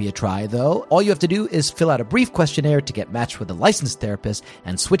therapy a try, though, all you have to do is fill out a brief questionnaire to get matched with a licensed therapist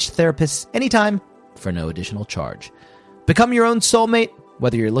and switch therapists anytime for no additional charge. Become your own soulmate,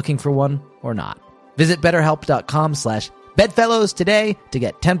 whether you're looking for one or not. Visit BetterHelp.com/bedfellows today to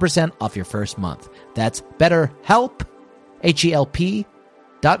get 10% off your first month. That's BetterHelp,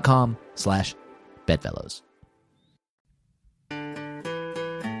 HELP.com/bedfellows.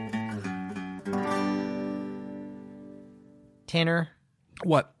 Tanner,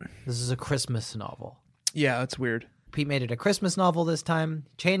 what? This is a Christmas novel. Yeah, that's weird. Pete made it a Christmas novel this time,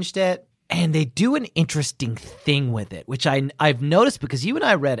 changed it, and they do an interesting thing with it, which I've noticed because you and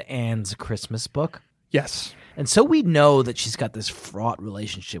I read Anne's Christmas book. Yes. And so we know that she's got this fraught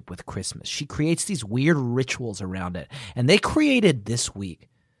relationship with Christmas. She creates these weird rituals around it. And they created this week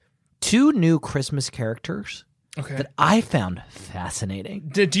 2 new Christmas characters that I found fascinating.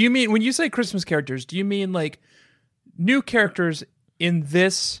 Do you mean, when you say Christmas characters, do you mean like new characters in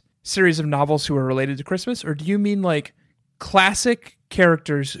this series of novels who are related to Christmas? Or do you mean like classic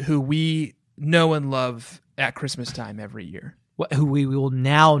characters who we know and love at Christmas time every year? Who we will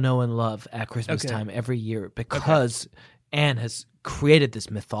now know and love at Christmas time every year because Anne has created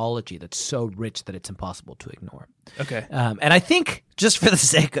this mythology that's so rich that it's impossible to ignore. Okay. And I think, just for the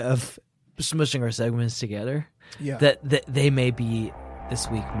sake of smushing our segments together, that they may be this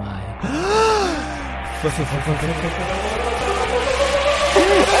week my...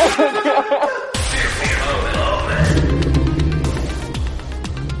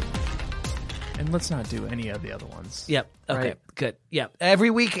 let's not do any of the other ones. Yep. Okay. Right. Good. Yep. Every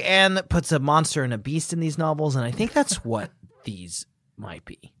week, Anne puts a monster and a beast in these novels, and I think that's what these might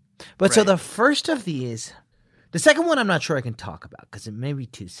be. But so Right. the first of these, the second one, I'm not sure I can talk about because it may be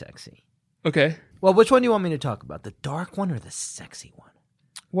too sexy. Okay. Well, which one do you want me to talk about? The dark one or the sexy one?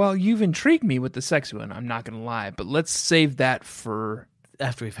 Well, you've intrigued me with the sexy one. I'm not going to lie, but let's save that for.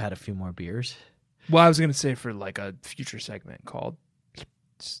 After we've had a few more beers. Well, I was going to say for like a future segment called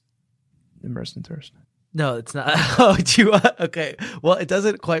Immersed in Thirst. No, it's not. Oh, do you? Okay. Well, it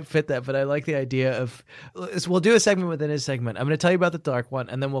doesn't quite fit that, but I like the idea of. We'll do a segment within a segment. I'm going to tell you about the dark one,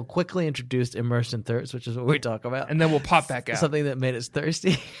 and then we'll quickly introduce Immersed in Thirst, which is what we talk about. And then we'll pop back out. Something that made us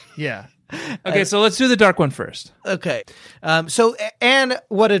thirsty. Yeah. Okay, so let's do the dark one first. Okay. So Anne,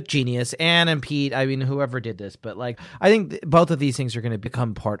 what a genius. Anne and Pete, I mean, whoever did this, but like, I think both of these things are going to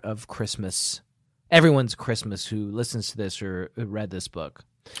become part of Christmas. Everyone's Christmas who listens to this or who read this book.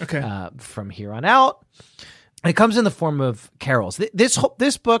 Okay. From here on out. It comes in the form of carols.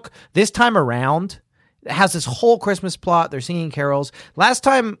 This book, this time around, has this whole Christmas plot. They're singing carols. Last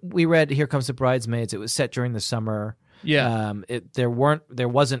time we read Here Comes the Bridesmaids, it was set during the summer. Yeah. There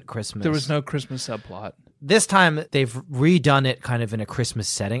wasn't Christmas. There was no Christmas subplot. This time they've redone it kind of in a Christmas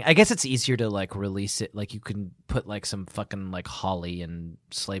setting. I guess it's easier to like release it. Like you can put like some fucking like holly and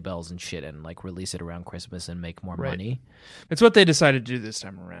sleigh bells and shit and like release it around Christmas and make more money. It's what they decided to do this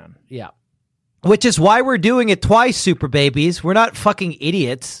time around. Yeah. Which is why we're doing it twice, super babies. We're not fucking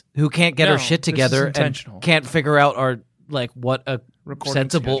idiots who can't get our shit together and can't figure out our like what a Recording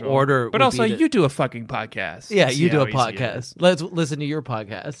sensible schedule. order. But also, you do a fucking podcast. Yeah, See you do how a easy it podcast. is. Let's listen to your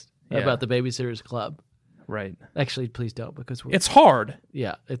podcast Yeah. about the Babysitters Club. Right. Actually, please don't because It's hard.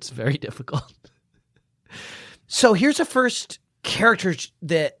 yeah, it's very difficult. So here's a first character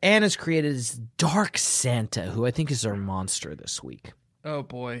that Anne has created is Dark Santa, who I think is our monster this week. Oh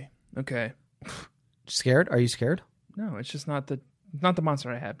boy. Okay. Scared? Are you scared? No, it's just not the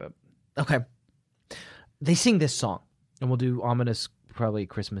monster I had, but Okay. They sing this song, and we'll do ominous, probably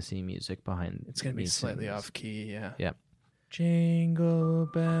Christmassy music behind. it's gonna be me slightly singing this. off key. Yeah. Yeah. Jingle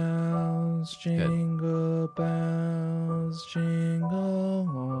bells, jingle bells, jingle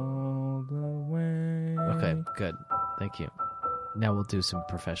all the way. Okay, good. Thank you. Now we'll do some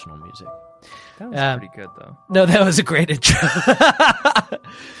professional music. That was pretty good though. No, that was a great intro.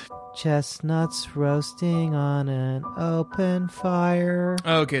 Chestnuts roasting on an open fire.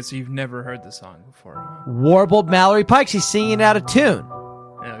 Okay, so you've never heard the song before. Huh? Warbled Mallory Pike. She's singing out of tune.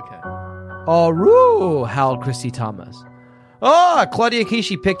 Okay. Oh, roo, howled Christy Thomas. Oh, Claudia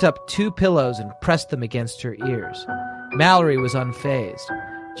Kishi picked up 2 pillows and pressed them against her ears. Mallory was unfazed.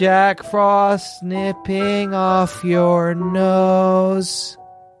 Jack Frost nipping off your nose.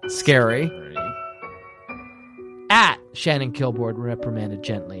 Scary. At, Shannon Kilboard reprimanded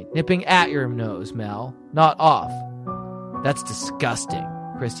gently. Nipping at your nose, Mel, not off. That's disgusting,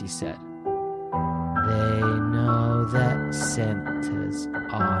 Christy said. They know that Santa's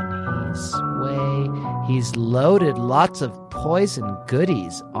on his way. He's loaded lots of poison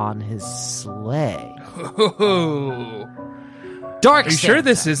goodies on his sleigh. Oh. Dark Are you Santa. sure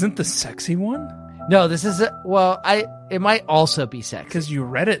this isn't the sexy one? No, this is it might also be sexy. Because you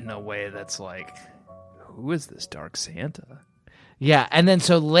read it in a way that's like, who is this Dark Santa? Yeah, and then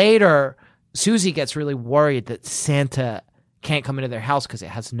so later, Susie gets really worried that Santa can't come into their house because it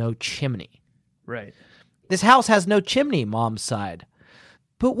has no chimney. Right. This house has no chimney, Mom sighed.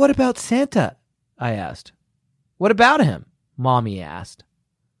 But what about Santa? I asked. What about him? Mommy asked.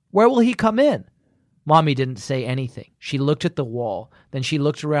 Where will he come in? Mommy didn't say anything. She looked at the wall. Then she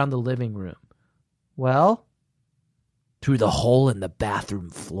looked around the living room. Well? Through the hole in the bathroom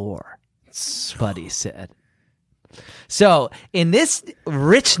floor, Buddy said. So, in this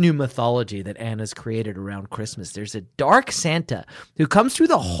rich new mythology that Anna's created around Christmas, there's a dark Santa who comes through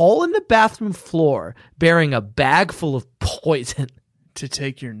the hole in the bathroom floor bearing a bag full of poison. To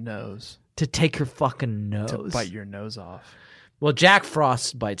take your nose. To take your fucking nose. To bite your nose off. Well, Jack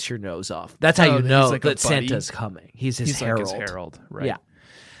Frost bites your nose off. That's how you he's know like a that buddy? Santa's coming. He's his herald. Like his herald. Right. Yeah.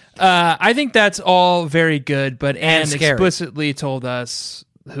 I think that's all very good, but Anne scary. explicitly told us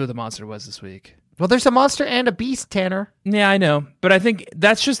who the monster was this week. Well, there's a monster and a beast, Tanner. Yeah, I know, but I think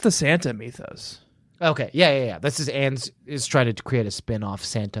that's just the Santa mythos. Okay, yeah. This is Anne's is trying to create a spin-off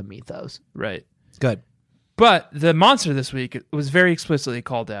Santa mythos. Right. Good. But the monster this week was very explicitly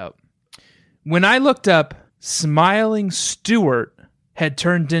called out. When I looked up, Smiling Stuart had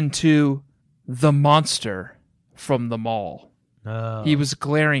turned into the monster from the mall. Oh. He was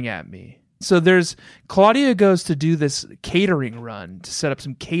glaring at me. So Claudia goes to do this catering run to set up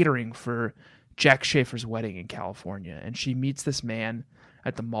some catering for Jack Schaefer's wedding in California. And she meets this man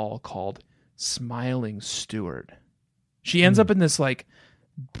at the mall called Smiling Stewart. She ends up in this like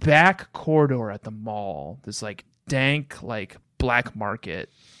back corridor at the mall. This like dank like black market,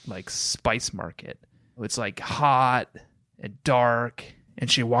 like spice market. It's like hot and dark. And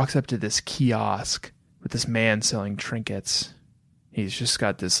she walks up to this kiosk with this man selling trinkets. He's just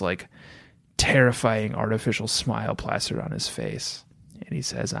got this like terrifying artificial smile plastered on his face. And he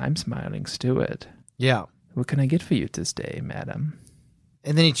says, "I'm Smiling Stewart. Yeah. What can I get for you this day, madam?"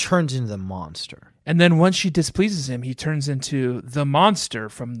 And then he turns into the monster. And then once she displeases him, he turns into the monster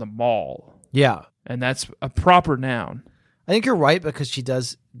from the mall. Yeah. And that's a proper noun. I think you're right because she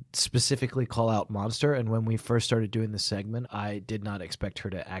does specifically call out monster. And when we first started doing this segment, I did not expect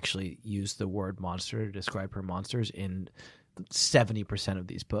her to actually use the word monster to describe her monsters in 70% of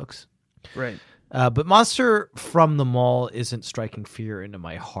these books. Right. But monster from the mall isn't striking fear into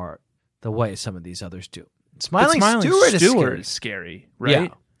my heart the way some of these others do. Smiling Stewart is scary,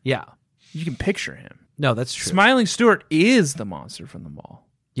 right? Yeah. You can picture him. No, that's true. Smiling Stewart is the monster from the mall.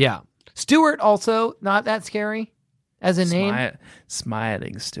 Yeah. Stewart also not that scary as a name.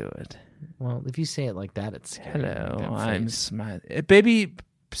 Smiling Stewart. Well, if you say it like that, it's scary. Hello, I'm smiling. Baby,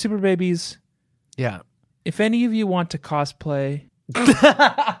 super babies. Yeah. If any of you want to cosplay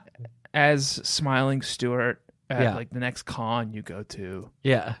as Smiling Stewart at like the next con you go to,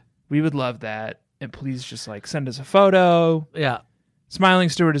 Yeah. we would love that. And please just like send us a photo. Yeah. Smiling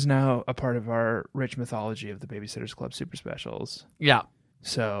Stewart is now a part of our rich mythology of the Babysitters Club Super Specials. Yeah.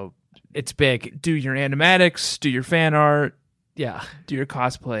 So It's big. do your animatics, do your fan art, Yeah. do your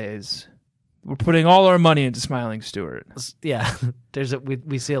cosplays. We're putting all our money into Smiling Stewart. Yeah.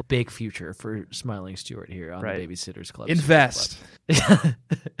 We see a big future for Smiling Stewart here on Right. the Babysitters Club. Invest.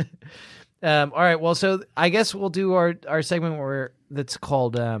 All right. Well, so I guess we'll do our segment that's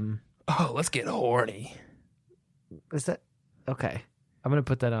called. Oh, let's get horny. Is that okay? I'm gonna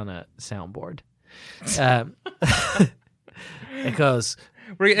put that on a soundboard. It goes.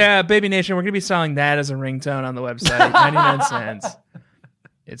 Baby Nation, we're going to be selling that as a ringtone on the website. 99 cents.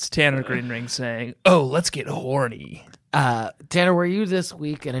 It's Tanner Greenring saying, "Oh, let's get horny." Tanner, were you this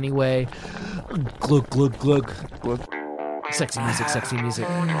week in any way? Glug glug glug. Sexy music, sexy music.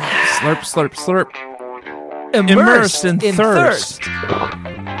 Slurp, slurp, slurp. Immersed in thirst.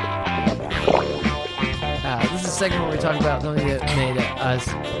 This is a segment where we talk about something that made us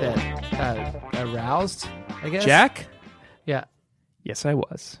aroused, I guess. Jack? Yeah. Yes, I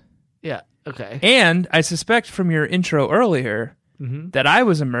was. Yeah. Okay. And I suspect from your intro earlier that I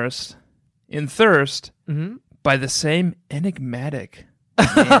was immersed in thirst by the same enigmatic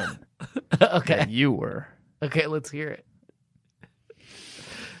man Okay. that you were. Okay, let's hear it.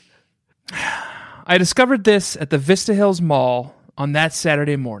 I discovered this at the Vista Hills Mall on that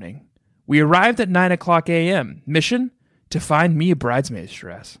Saturday morning. We arrived at 9 o'clock a.m. Mission? To find me a bridesmaid's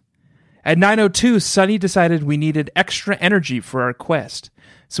dress. At 9:02, Sunny decided we needed extra energy for our quest,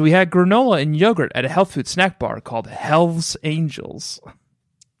 so we had granola and yogurt at a health food snack bar called Hell's Angels.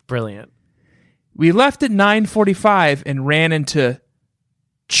 Brilliant. We left at 9:45 and ran into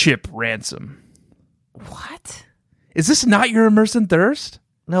Chip Ransom. What? Is this not your immersion thirst?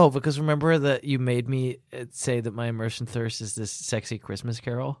 No, because remember that you made me say that my immersion thirst is this sexy Christmas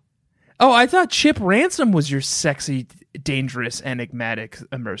carol? Oh, I thought Chip Ransom was your sexy, dangerous, enigmatic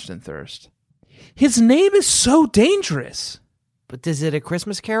immersion thirst. His name is so dangerous. But is it a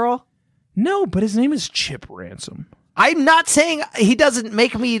Christmas carol? No, but his name is Chip Ransom. I'm not saying he doesn't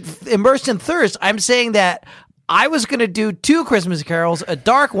make me immersed in thirst. I'm saying that I was going to do two Christmas carols, a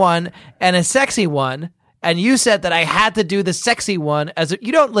dark one and a sexy one. And you said that I had to do the sexy one.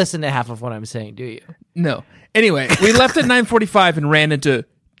 You don't listen to half of what I'm saying, do you? No. Anyway, we left at 9:45 and ran into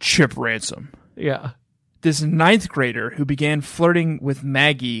Chip Ransom. Yeah. This ninth grader who began flirting with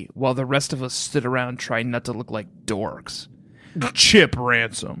Maggie while the rest of us stood around trying not to look like dorks. Chip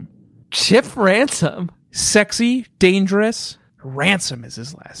Ransom. Chip Ransom? Sexy, dangerous. Ransom is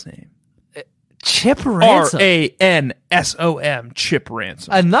his last name. Chip Ransom? Ransom. Chip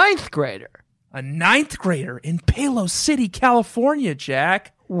Ransom. A ninth grader? A ninth grader in Palos City, California,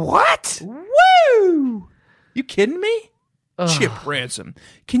 Jack. What? Woo! You kidding me? Chip Ransom.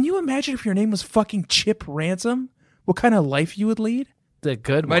 Can you imagine if your name was fucking Chip Ransom? What kind of life you would lead? The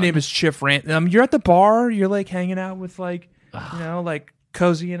good one. My name is Chip Ransom. You're at the bar. You're like hanging out with like, like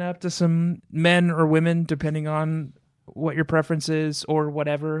cozying up to some men or women, depending on what your preference is or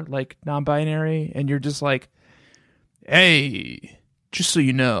whatever, like non-binary. And you're just like, hey, just so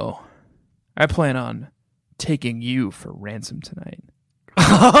you know, I plan on taking you for ransom tonight.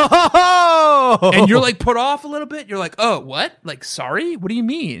 And you're like put off a little bit. You're like, oh, what? Like, sorry? What do you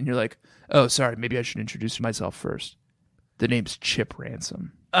mean? And you're like, oh, sorry. Maybe I should introduce myself first. The name's Chip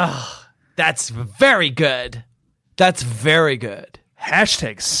Ransom. That That's very good. That's very good.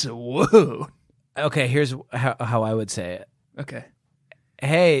 Hashtag swoon. Okay, here's how I would say it. Okay.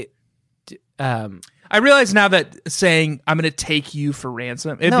 Hey, I realize now that saying I'm going to take you for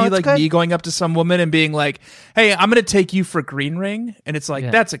ransom, it'd be it's like good. me going up to some woman and being like, hey, I'm going to take you for green ring. And it's like,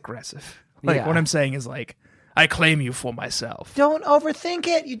 that's aggressive. Like Yeah. what I'm saying is like, I claim you for myself. don't overthink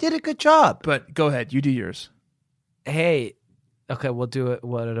it. You did a good job. But go ahead. You do yours. Hey, okay, we'll do it.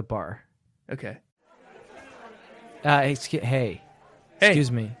 What at a bar? Okay. Hey, Hey.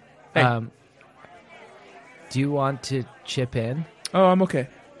 excuse me. Hey. Do you want to chip in? Oh, I'm okay.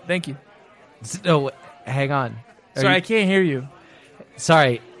 Thank you. No, hang on. Sorry, I can't hear you.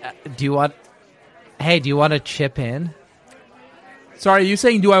 Sorry. Do you want? Hey, do you want to chip in? Sorry, are you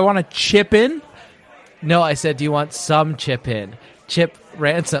saying do I want to chip in? No, I said, do you want some chip in? Chip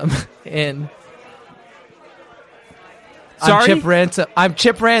ransom in. Sorry? I'm Chip Ransom. I'm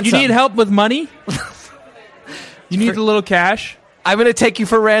Chip Ransom. You need help with money? You need a little cash? I'm going to take you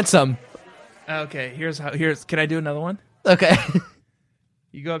for ransom. Okay, can I do another one? Okay.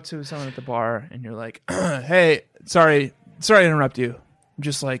 You go up to someone at the bar and you're like, "Hey, sorry to interrupt you. I'm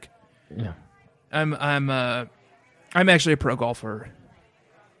just like, Yeah. I'm actually a pro golfer,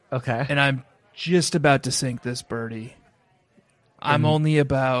 Okay. and I'm just about to sink this birdie. I'm only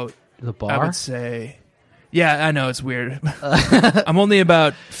about, The I bar? would say, yeah, I know it's weird. I'm only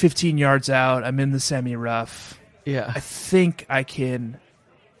about 15 yards out. I'm in the semi rough. Yeah. I think I can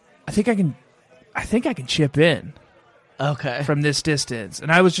chip in Okay. from this distance.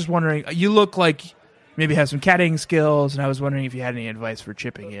 And I was just wondering, you look like maybe have some caddying skills, and I was wondering if you had any advice for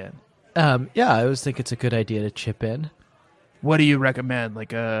chipping in. Yeah, I always think it's a good idea to chip in. What do you recommend?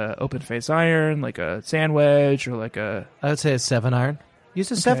 Like a open face iron, like a sand wedge, or like a... I would say a 7-iron. Use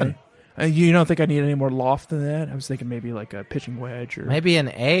a 7. You don't think I need any more loft than that? I was thinking maybe like a pitching wedge or... Maybe an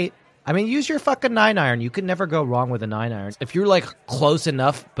 8. I mean, use your fucking 9-iron. You can never go wrong with a 9-iron. If you're like close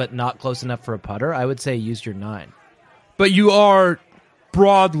enough, but not close enough for a putter, I would say use your 9. But you are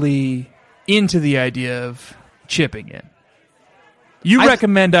broadly into the idea of chipping in. You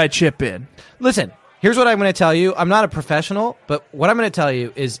recommend I chip in. Listen, here's what I'm going to tell you. I'm not a professional, but what I'm going to tell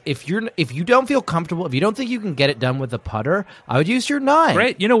you is if you don't feel comfortable, if you don't think you can get it done with a putter, I would use your 9.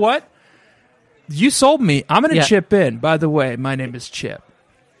 Great. You know what? You sold me. I'm going to Yeah. chip in. By the way, my name is Chip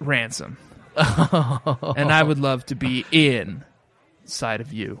Ransom. And I would love to be inside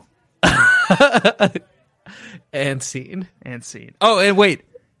of you. And scene. And seen. Oh, and wait.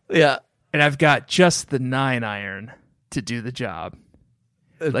 Yeah. And I've got just the 9-iron to do the job.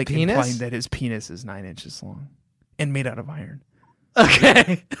 Like penis? implying that his penis is 9 inches long and made out of iron.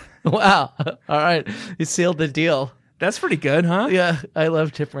 Okay. Wow. All right. You sealed the deal. That's pretty good, huh? Yeah. I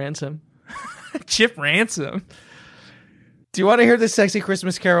love Chip Ransom. Chip Ransom. Do you want to hear the sexy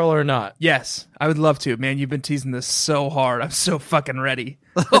Christmas carol or not? Yes, I would love to. Man, you've been teasing this so hard. I'm so fucking ready.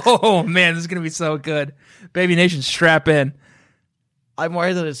 Oh, man, this is going to be so good. Baby Nation, strap in. I'm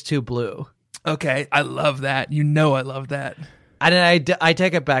worried that it's too blue. Okay, I love that. You know I love that. And I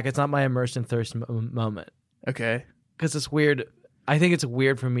take it back. It's not my immersed in thirst moment. Okay. Because it's weird. I think it's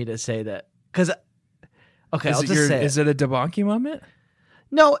weird for me to say that. Because, okay, I'll just say Is it a debonky moment?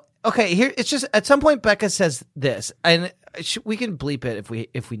 No, okay, here, it's just, at some point, Becca says this, and we can bleep it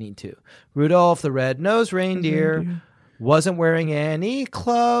if we need to. Rudolph the red-nosed reindeer wasn't wearing any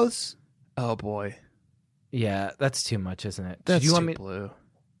clothes. Oh, boy. Yeah, that's too much, isn't it? That's Do you want too me? blue.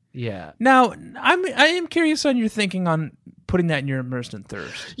 Yeah. Now, I am curious on your thinking on putting that in your immersed in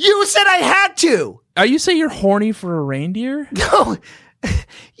thirst. You said I had to! Are you saying you're horny for a reindeer? No,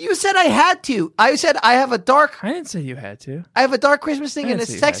 you said I had to. I said I have a dark You had to. I have a dark Christmas thing I and a didn't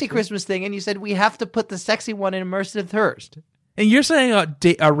say you sexy had to. Christmas thing, and you said we have to put the sexy one in immersed in thirst. And you're saying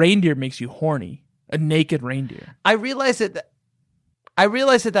a reindeer makes you horny. A naked reindeer. I realize that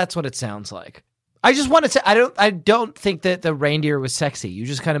that's what it sounds like. I just want to say I don't think that the reindeer was sexy. You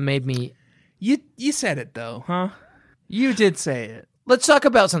just kind of made me. You said it though, huh? You did say it. Let's talk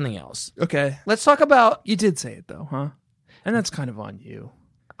about something else. Okay. Let's talk about. You did say it though, huh? And that's kind of on you.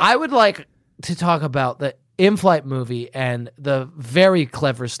 I would like to talk about the in-flight movie and the very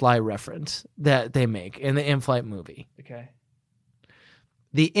clever Sly reference that they make in the in-flight movie. Okay.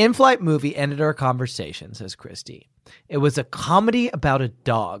 The in-flight movie ended our conversation, says Christy. It was a comedy about a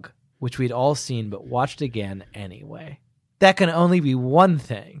dog, which we'd all seen but watched again anyway. That can only be one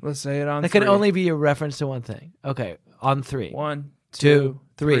thing. Let's say it on That three. can only be a reference to one thing. Okay, on 3. 1, 2,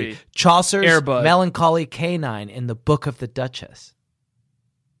 3. Chaucer's Air Bud. Melancholy Canine in the Book of the Duchess.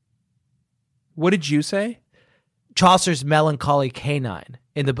 What did you say? Chaucer's Melancholy Canine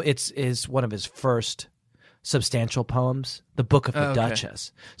in the is one of his first substantial poems, the Book of the Okay.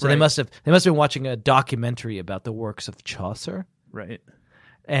 Duchess. So Right. they must have been watching a documentary about the works of Chaucer Right.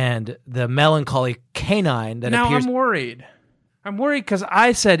 and the melancholy canine that Now appears. I'm worried. I'm worried because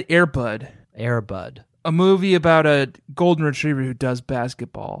I said Air Bud, Air Bud. a movie about a golden retriever who does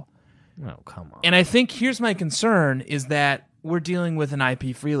basketball. Oh, come on. And I think here's my concern is that we're dealing with an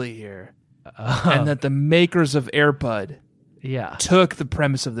IP freely here. And that the makers of Air Bud Yeah. took the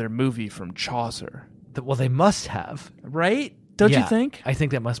premise of their movie from Chaucer. Well, they must have. Right? Don't you Yeah, think? I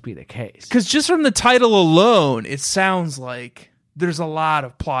think that must be the case. Because just from the title alone, it sounds like there's a lot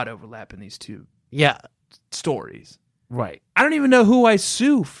of plot overlap in these two Yeah. stories. Right. I don't even know who I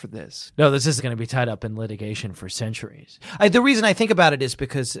sue for this. No, this is going to be tied up in litigation for centuries. The reason I think about it is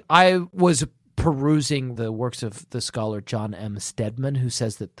because I was perusing the works of the scholar John M. Stedman, who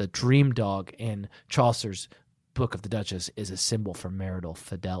says that the dream dog in Chaucer's Book of the Duchess is a symbol for marital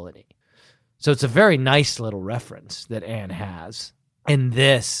fidelity. So it's a very nice little reference that Anne has in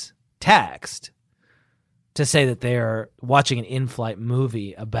this text to say that they're watching an in-flight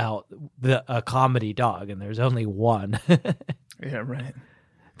movie about a comedy dog, and there's only one. Yeah, right.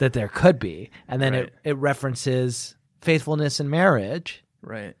 That there could be. And then Right. it references faithfulness in marriage,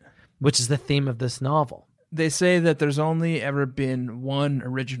 Right. which is the theme of this novel. They say that there's only ever been one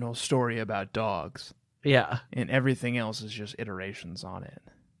original story about dogs, Yeah. and everything else is just iterations on it.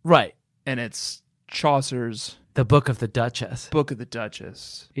 Right. And it's Chaucer's The Book of the Duchess. Book of the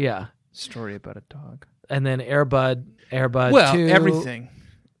Duchess, Yeah. story about a dog. And then Air Bud Well, 2. everything.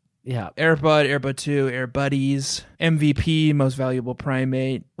 Yeah. Air Bud 2, Air Buddies, MVP, most valuable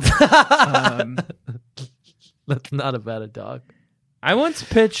primate. That's not about a dog. I once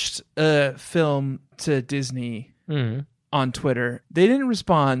pitched a film to Disney on Twitter. They didn't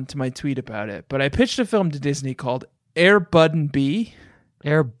respond to my tweet about it, but I pitched a film to Disney called Air Bud and Bee.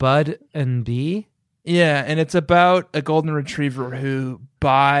 Air Bud and Bee? Yeah, and it's about a golden retriever who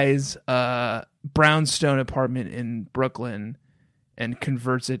buys a brownstone apartment in Brooklyn and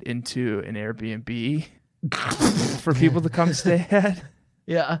converts it into an Airbnb for people to come stay at.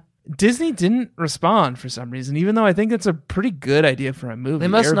 Yeah. Disney didn't respond for some reason, even though I think it's a pretty good idea for a movie. They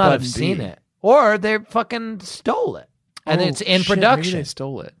must Air not Bud have and seen Bee. it. Or they fucking stole it. And Oh, it's in shit, production. Maybe they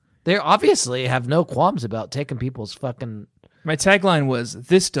stole it. They obviously have no qualms about taking people's fucking... My tagline was,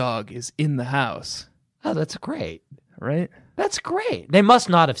 "This dog is in the house." Oh, that's great. Right? That's great. They must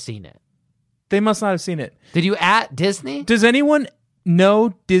not have seen it. They must not have seen it. Did you at Disney? Does anyone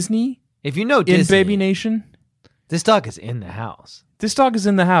know Disney If you know in Disney, Baby Nation? this dog is in the house. This dog is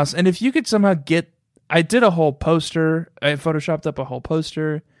in the house. And if you could somehow get... I did a whole poster. I photoshopped up a whole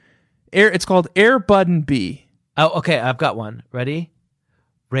poster. It's called Air Bud and Bee. Oh, okay. I've got one. Ready?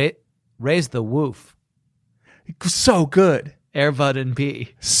 Raise the woof. So good. Air Bud and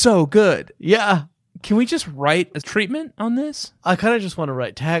Bee. So good. Yeah. Can we just write a treatment on this? I kind of just want to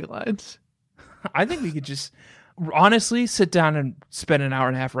write taglines. I think we could just honestly sit down and spend an hour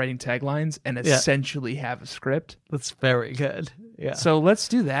and a half writing taglines and essentially have a script. That's very good. Yeah. So let's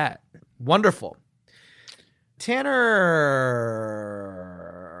do that. Wonderful.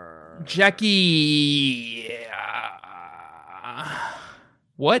 Tanner. Jackie.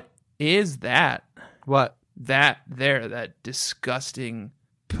 What is that? What? That disgusting,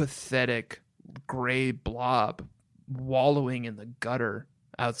 pathetic gray blob wallowing in the gutter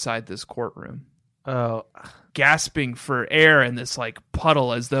outside this courtroom, Oh, gasping for air in this like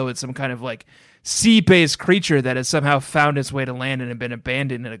puddle as though it's some kind of like sea-based creature that has somehow found its way to land and had been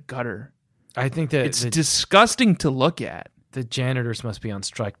abandoned in a gutter. I think that It's disgusting to look at. the janitors must be on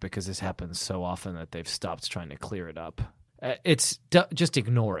strike because this happens so often that they've stopped trying to clear it up. Just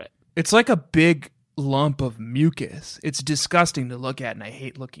ignore it. It's like a big lump of mucus. It's disgusting to look at, and I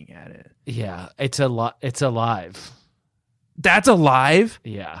hate looking at it. Yeah, it's alive. That's alive?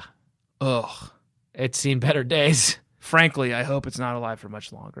 Yeah, Ugh. it's seen better days. Frankly, I hope it's not alive for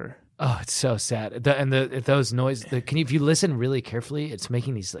much longer. Oh, it's so sad. Those noises. If you listen really carefully, it's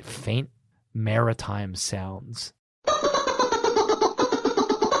making these like faint maritime sounds.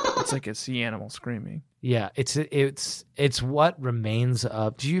 It's like a sea animal screaming. Yeah, it's what remains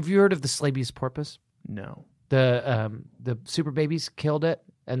of. Have you heard of the Slabies porpoise? No. The super babies killed it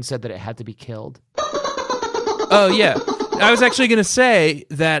and said that it had to be killed. Oh, yeah. I was actually going to say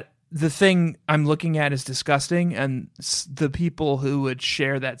that the thing I'm looking at is disgusting, and the people who would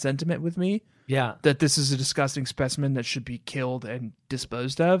share that sentiment with me, Yeah, that this is a disgusting specimen that should be killed and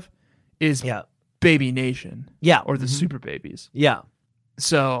disposed of, is yeah, Baby Nation. yeah, Or the super babies. yeah.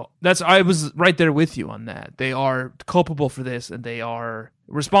 So I was right there with you on that. They are culpable for this, and they are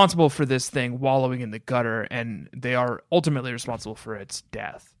responsible for this thing wallowing in the gutter, and they are ultimately responsible for its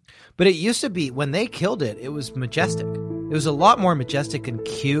death. But it used to be, when they killed it, it was majestic. It was a lot more majestic and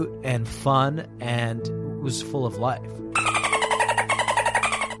cute and fun, and was full of life.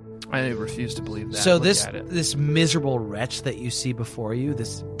 I refuse to believe that. So Look this at it. this miserable wretch that you see before you,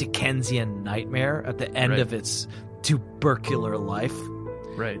 this Dickensian nightmare at the end Right. of its tubercular life,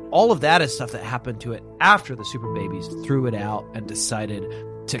 Right. all of that is stuff that happened to it after the super babies threw it out and decided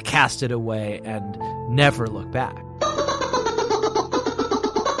to cast it away and never look back.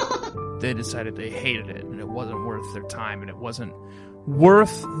 They decided they hated it, and it wasn't worth their time, and it wasn't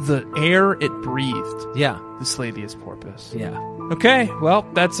worth the air it breathed Yeah, to slay this porpoise. yeah. Okay, well,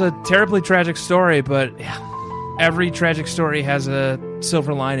 that's a terribly tragic story, but every tragic story has a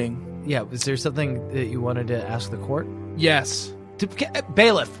silver lining. Yeah, was there something that you wanted to ask the court? Yes,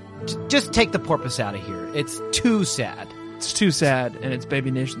 Bailiff, just take the porpoise out of here. It's too sad. it's too sad, and it's Baby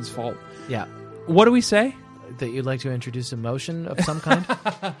Nation's fault. Yeah. What do we say? That you'd like to introduce a motion of some kind?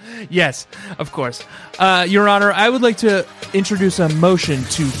 Yes, of course. Your Honor, I would like to introduce a motion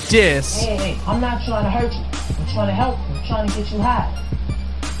to Hey, I'm not trying to hurt you. I'm trying to help you. I'm trying to get you high.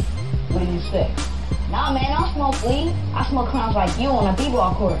 What do you say? Nah, man, I don't smoke weed. I smoke clowns like you on a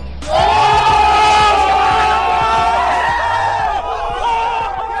b-ball court.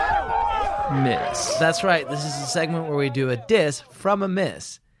 miss. That's right. This is a segment where we do a diss from a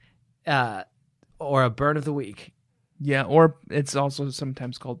miss. Or a burn of the week. Yeah, or it's also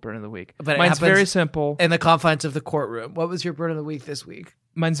sometimes called Burn of the Week. But it mine's happens very simple. in the confines of the courtroom. What was your burn of the week this week?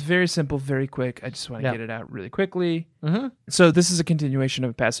 Mine's very simple, very quick. I just want to Yeah. get it out really quickly. Mm-hmm. So this is a continuation of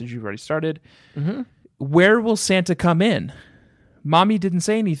a passage you've already started. Mm-hmm. Where will Santa come in? Mommy didn't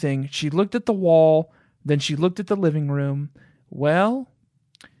say anything. She looked at the wall, then she looked at the living room. Well,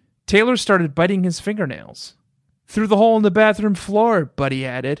 Taylor started biting his fingernails. Through the hole in the bathroom floor, Buddy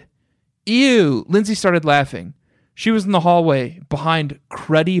added. Ew! Lindsay started laughing. She was in the hallway behind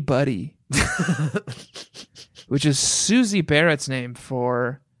Cruddy Buddy, which is Susie Barrett's name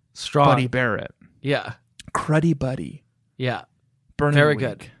for Strong. Buddy Barrett. Yeah. Cruddy Buddy. Yeah. Burn of Very the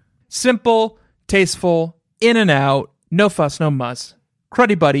week. good. Simple, tasteful, in and out, no fuss, no muss.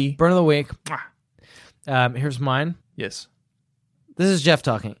 Cruddy Buddy. Burn of the week. Mwah. Here's mine. Yes. This is Jeff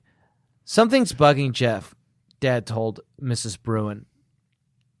talking. Something's bugging Jeff, Dad told Mrs. Bruin.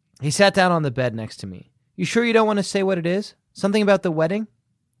 He sat down on the bed next to me. You sure you don't want to say what it is? Something about the wedding?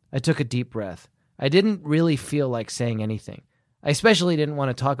 I took a deep breath. I didn't really feel like saying anything. I especially didn't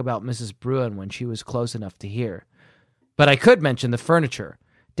want to talk about Mrs. Bruin when she was close enough to hear. But I could mention the furniture.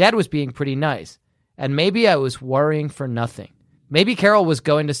 Dad was being pretty nice. And maybe I was worrying for nothing. Maybe Carol was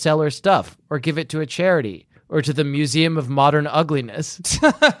going to sell her stuff, or give it to a charity, or to the Museum of Modern Ugliness.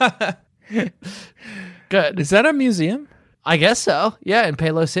 Good. Is that a museum? I guess so. Yeah, in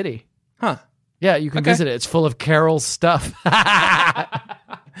Palo City. Huh. Yeah, you can visit it. It's full of Carol's stuff.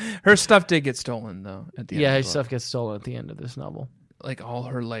 Her stuff did get stolen, though, at the end. Yeah, of the his book. stuff gets stolen at the end of this novel. Like all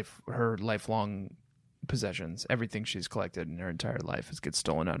her lifelong possessions, everything she's collected in her entire life gets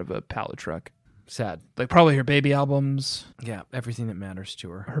stolen out of a pallet truck. Sad. Like probably her baby albums. Yeah, everything that matters to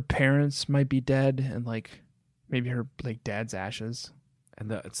her. Her parents might be dead, and like maybe her like dad's ashes.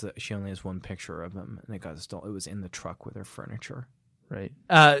 And she only has one picture of him, and it got stolen. It was in the truck with her furniture. Right.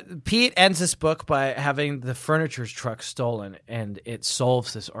 Pete ends this book by having the furniture truck stolen, and it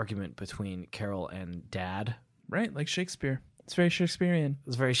solves this argument between Carol and Dad. Right, like Shakespeare. It's very Shakespearean.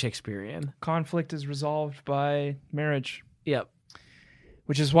 It's very Shakespearean. Conflict is resolved by marriage. Yep.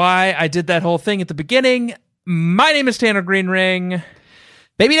 Which is why I did that whole thing at the beginning. My name is Tanner Greenring.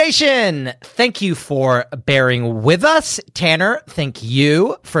 Baby Nation, thank you for bearing with us. Tanner, thank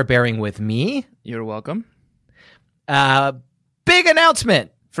you for bearing with me. You're welcome. Big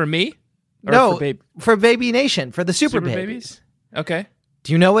announcement. For me? Or No, for for Baby Nation, for the Super Babies. Okay.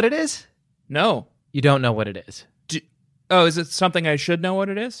 Do you know what it is? No. You don't know what it is. Oh, is it something I should know what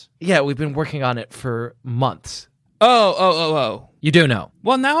it is? Yeah, we've been working on it for months. Oh. You do know.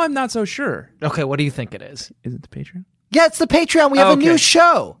 Well, now I'm not so sure. Okay, what do you think it is? Is it the Patreon? Yeah, it's the Patreon. We have a Okay. new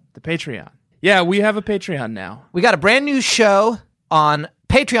show. The Patreon. Yeah, we have a Patreon now. We got a brand new show on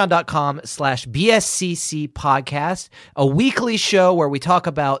patreon.com/BSCC podcast, a weekly show where we talk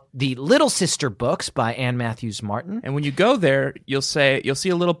about the Little Sister books by Anne Matthews Martin. And when you go there, you'll see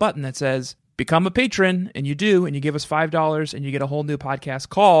a little button that says become a patron, and you do, and you give us $5 and you get a whole new podcast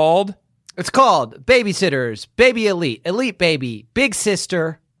called It's called Babysitters, Baby Elite, Elite Baby, Big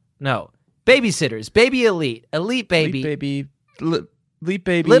Sister. No, Babysitters, Baby Elite, Elite Baby, Elite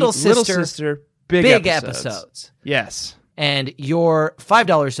Baby, Little Sister, Big Big episodes. episodes. Yes. And your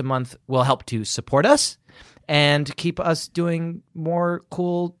 $5 a month will help to support us and keep us doing more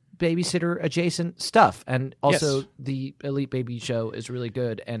cool babysitter adjacent stuff. And also the Elite Baby show is really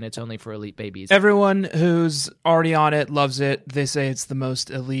good, and it's only for elite babies. Everyone who's already on it loves it. They say it's the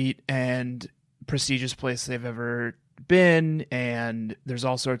most elite and prestigious place they've ever been, and there's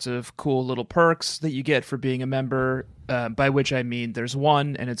all sorts of cool little perks that you get for being a member, by which I mean there's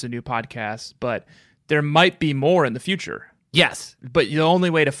one, and it's a new podcast, but there might be more in the future. Yes. But the only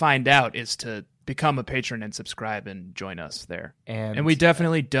way to find out is to become a patron and subscribe and join us there. And we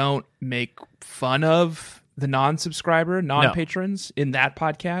definitely don't make fun of the non-subscriber, non-patrons in that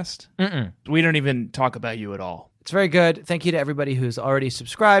podcast. We don't even talk about you at all. It's very good. Thank you to everybody who's already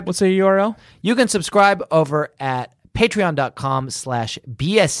subscribed. What's the URL? You can subscribe over at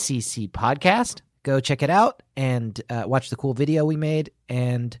patreon.com/BSCC podcast. Go check it out and watch the cool video we made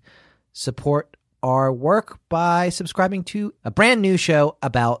and support our work by subscribing to a brand new show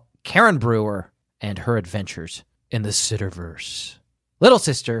about Karen Brewer and her adventures in the Sitterverse. Little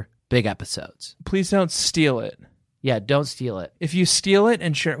Sister, big episodes. Please don't steal it. Yeah, don't steal it. If you steal it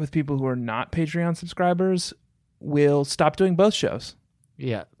and share it with people who are not Patreon subscribers, we'll stop doing both shows.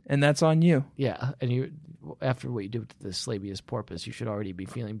 Yeah. And that's on you. Yeah, and you, after what you did with the Slabius porpoise, you should already be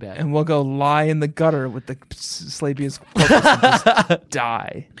feeling bad. And we'll go lie in the gutter with the Slabius porpoise and just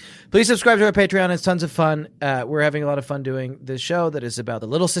die. Please subscribe to our Patreon. It's tons of fun. We're having a lot of fun doing this show that is about the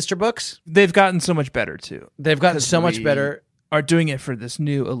Little Sister books. They've gotten so much better, too. They've gotten so much better. Are doing it for this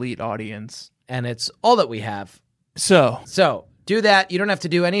new elite audience. And it's all that we have. So do that. You don't have to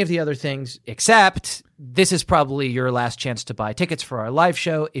do any of the other things, except this is probably your last chance to buy tickets for our live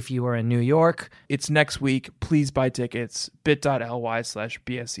show if you are in New York. It's next week. Please buy tickets.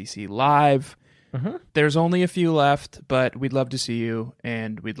 bit.ly/BSCC live. There's only a few left, but we'd love to see you,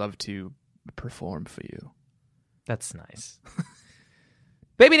 and we'd love to perform for you. That's nice.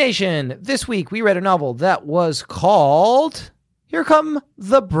 Baby Nation, this week we read a novel that was called Here Come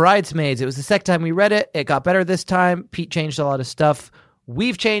the Bridesmaids. It was the second time we read it. It got better this time. Pete changed a lot of stuff.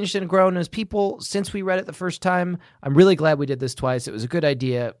 We've changed and grown as people since we read it the first time. I'm really glad we did this twice. It was a good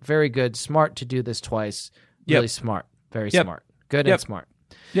idea. Very good. Smart to do this twice. Really smart. Very smart. Good and smart.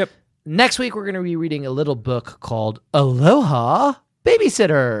 Next week, we're going to be reading a little book called Aloha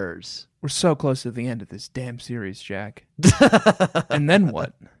Babysitters. We're so close to the end of this damn series, Jack. And then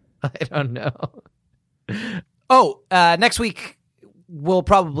what? I don't know. Next week will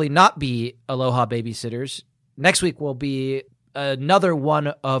probably not be Aloha Babysitters. Next week will be another one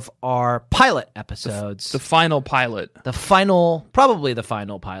of our pilot episodes. The final pilot. Probably the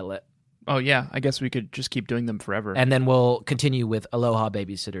final pilot. Oh, yeah. I guess we could just keep doing them forever. And then we'll continue with Aloha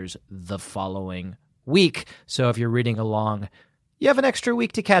Babysitters the following week. So if you're reading along, you have an extra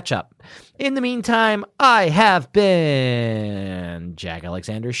week to catch up. In the meantime, I have been Jack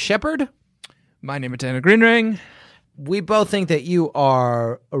Alexander Shepard. My name is Tanner Greenring. We both think that you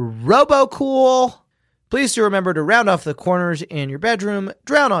are robo-cool. Please do remember to round off the corners in your bedroom,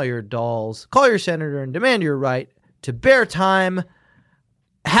 drown all your dolls, call your senator, and demand your right to bear time.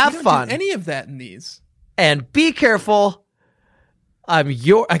 Have fun. Do any of that in these. And be careful. I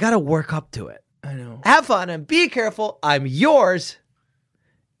gotta work up to it. I know. Have fun and be careful. I'm yours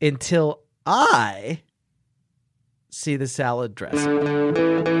until I see the salad dressing.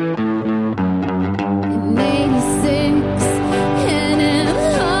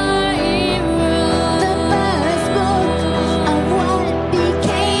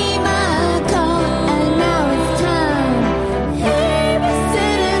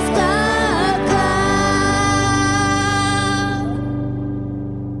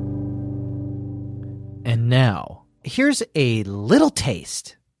 And now, here's a little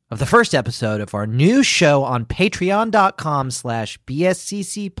taste of the first episode of our new show on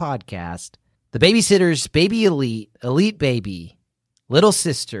patreon.com/BSCC podcast, The Babysitters, Baby Elite, Elite Baby, Little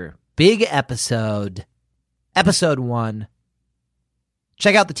Sister, big episode 1.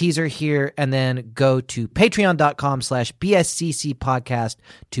 Check out the teaser here and then go to patreon.com/BSCC podcast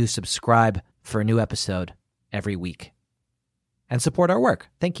to subscribe for a new episode every week and support our work.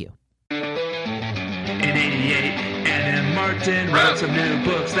 Thank you. In 88, Adam Martin wrote some new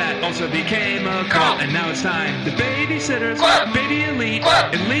books that also became a cult. And now it's time. The Babysitters, Baby Elite,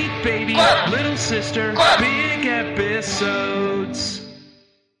 Elite Baby, Little Sister, big episodes.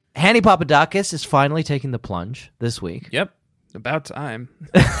 Hanny Papadakis is finally taking the plunge this week. Yep. About time.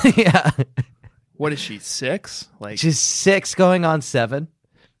 Yeah. What is she, 6? She's 6 going on 7.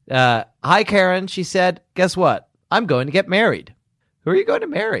 Hi, Karen. She said, guess what? I'm going to get married. Who are you going to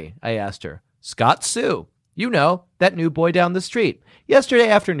marry? I asked her. Scott Sue. You know, that new boy down the street. Yesterday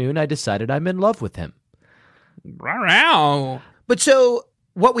afternoon, I decided I'm in love with him. But so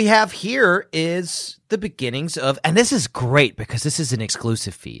what we have here is the beginnings of, and this is great because this is an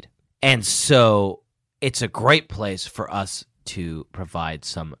exclusive feed. And so it's a great place for us to provide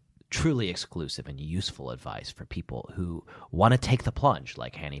some truly exclusive and useful advice for people who want to take the plunge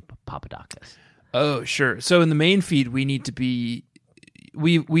like Hanny Papadakis. Oh, sure. So in the main feed, we need to be,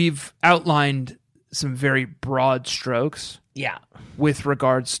 we've outlined some very broad strokes. Yeah. With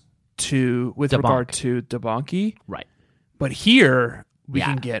regard to debonky. Right. But here we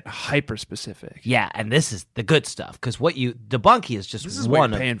can get hyper specific. Yeah, and this is the good stuff because debunky is just what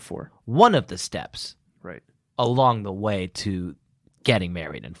you're paying for. One of the steps right along the way to getting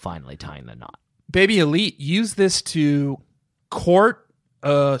married and finally tying the knot. Baby Elite, use this to court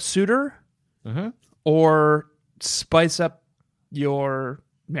a suitor or spice up your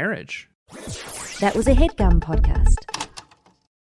marriage. That was a HeadGum podcast.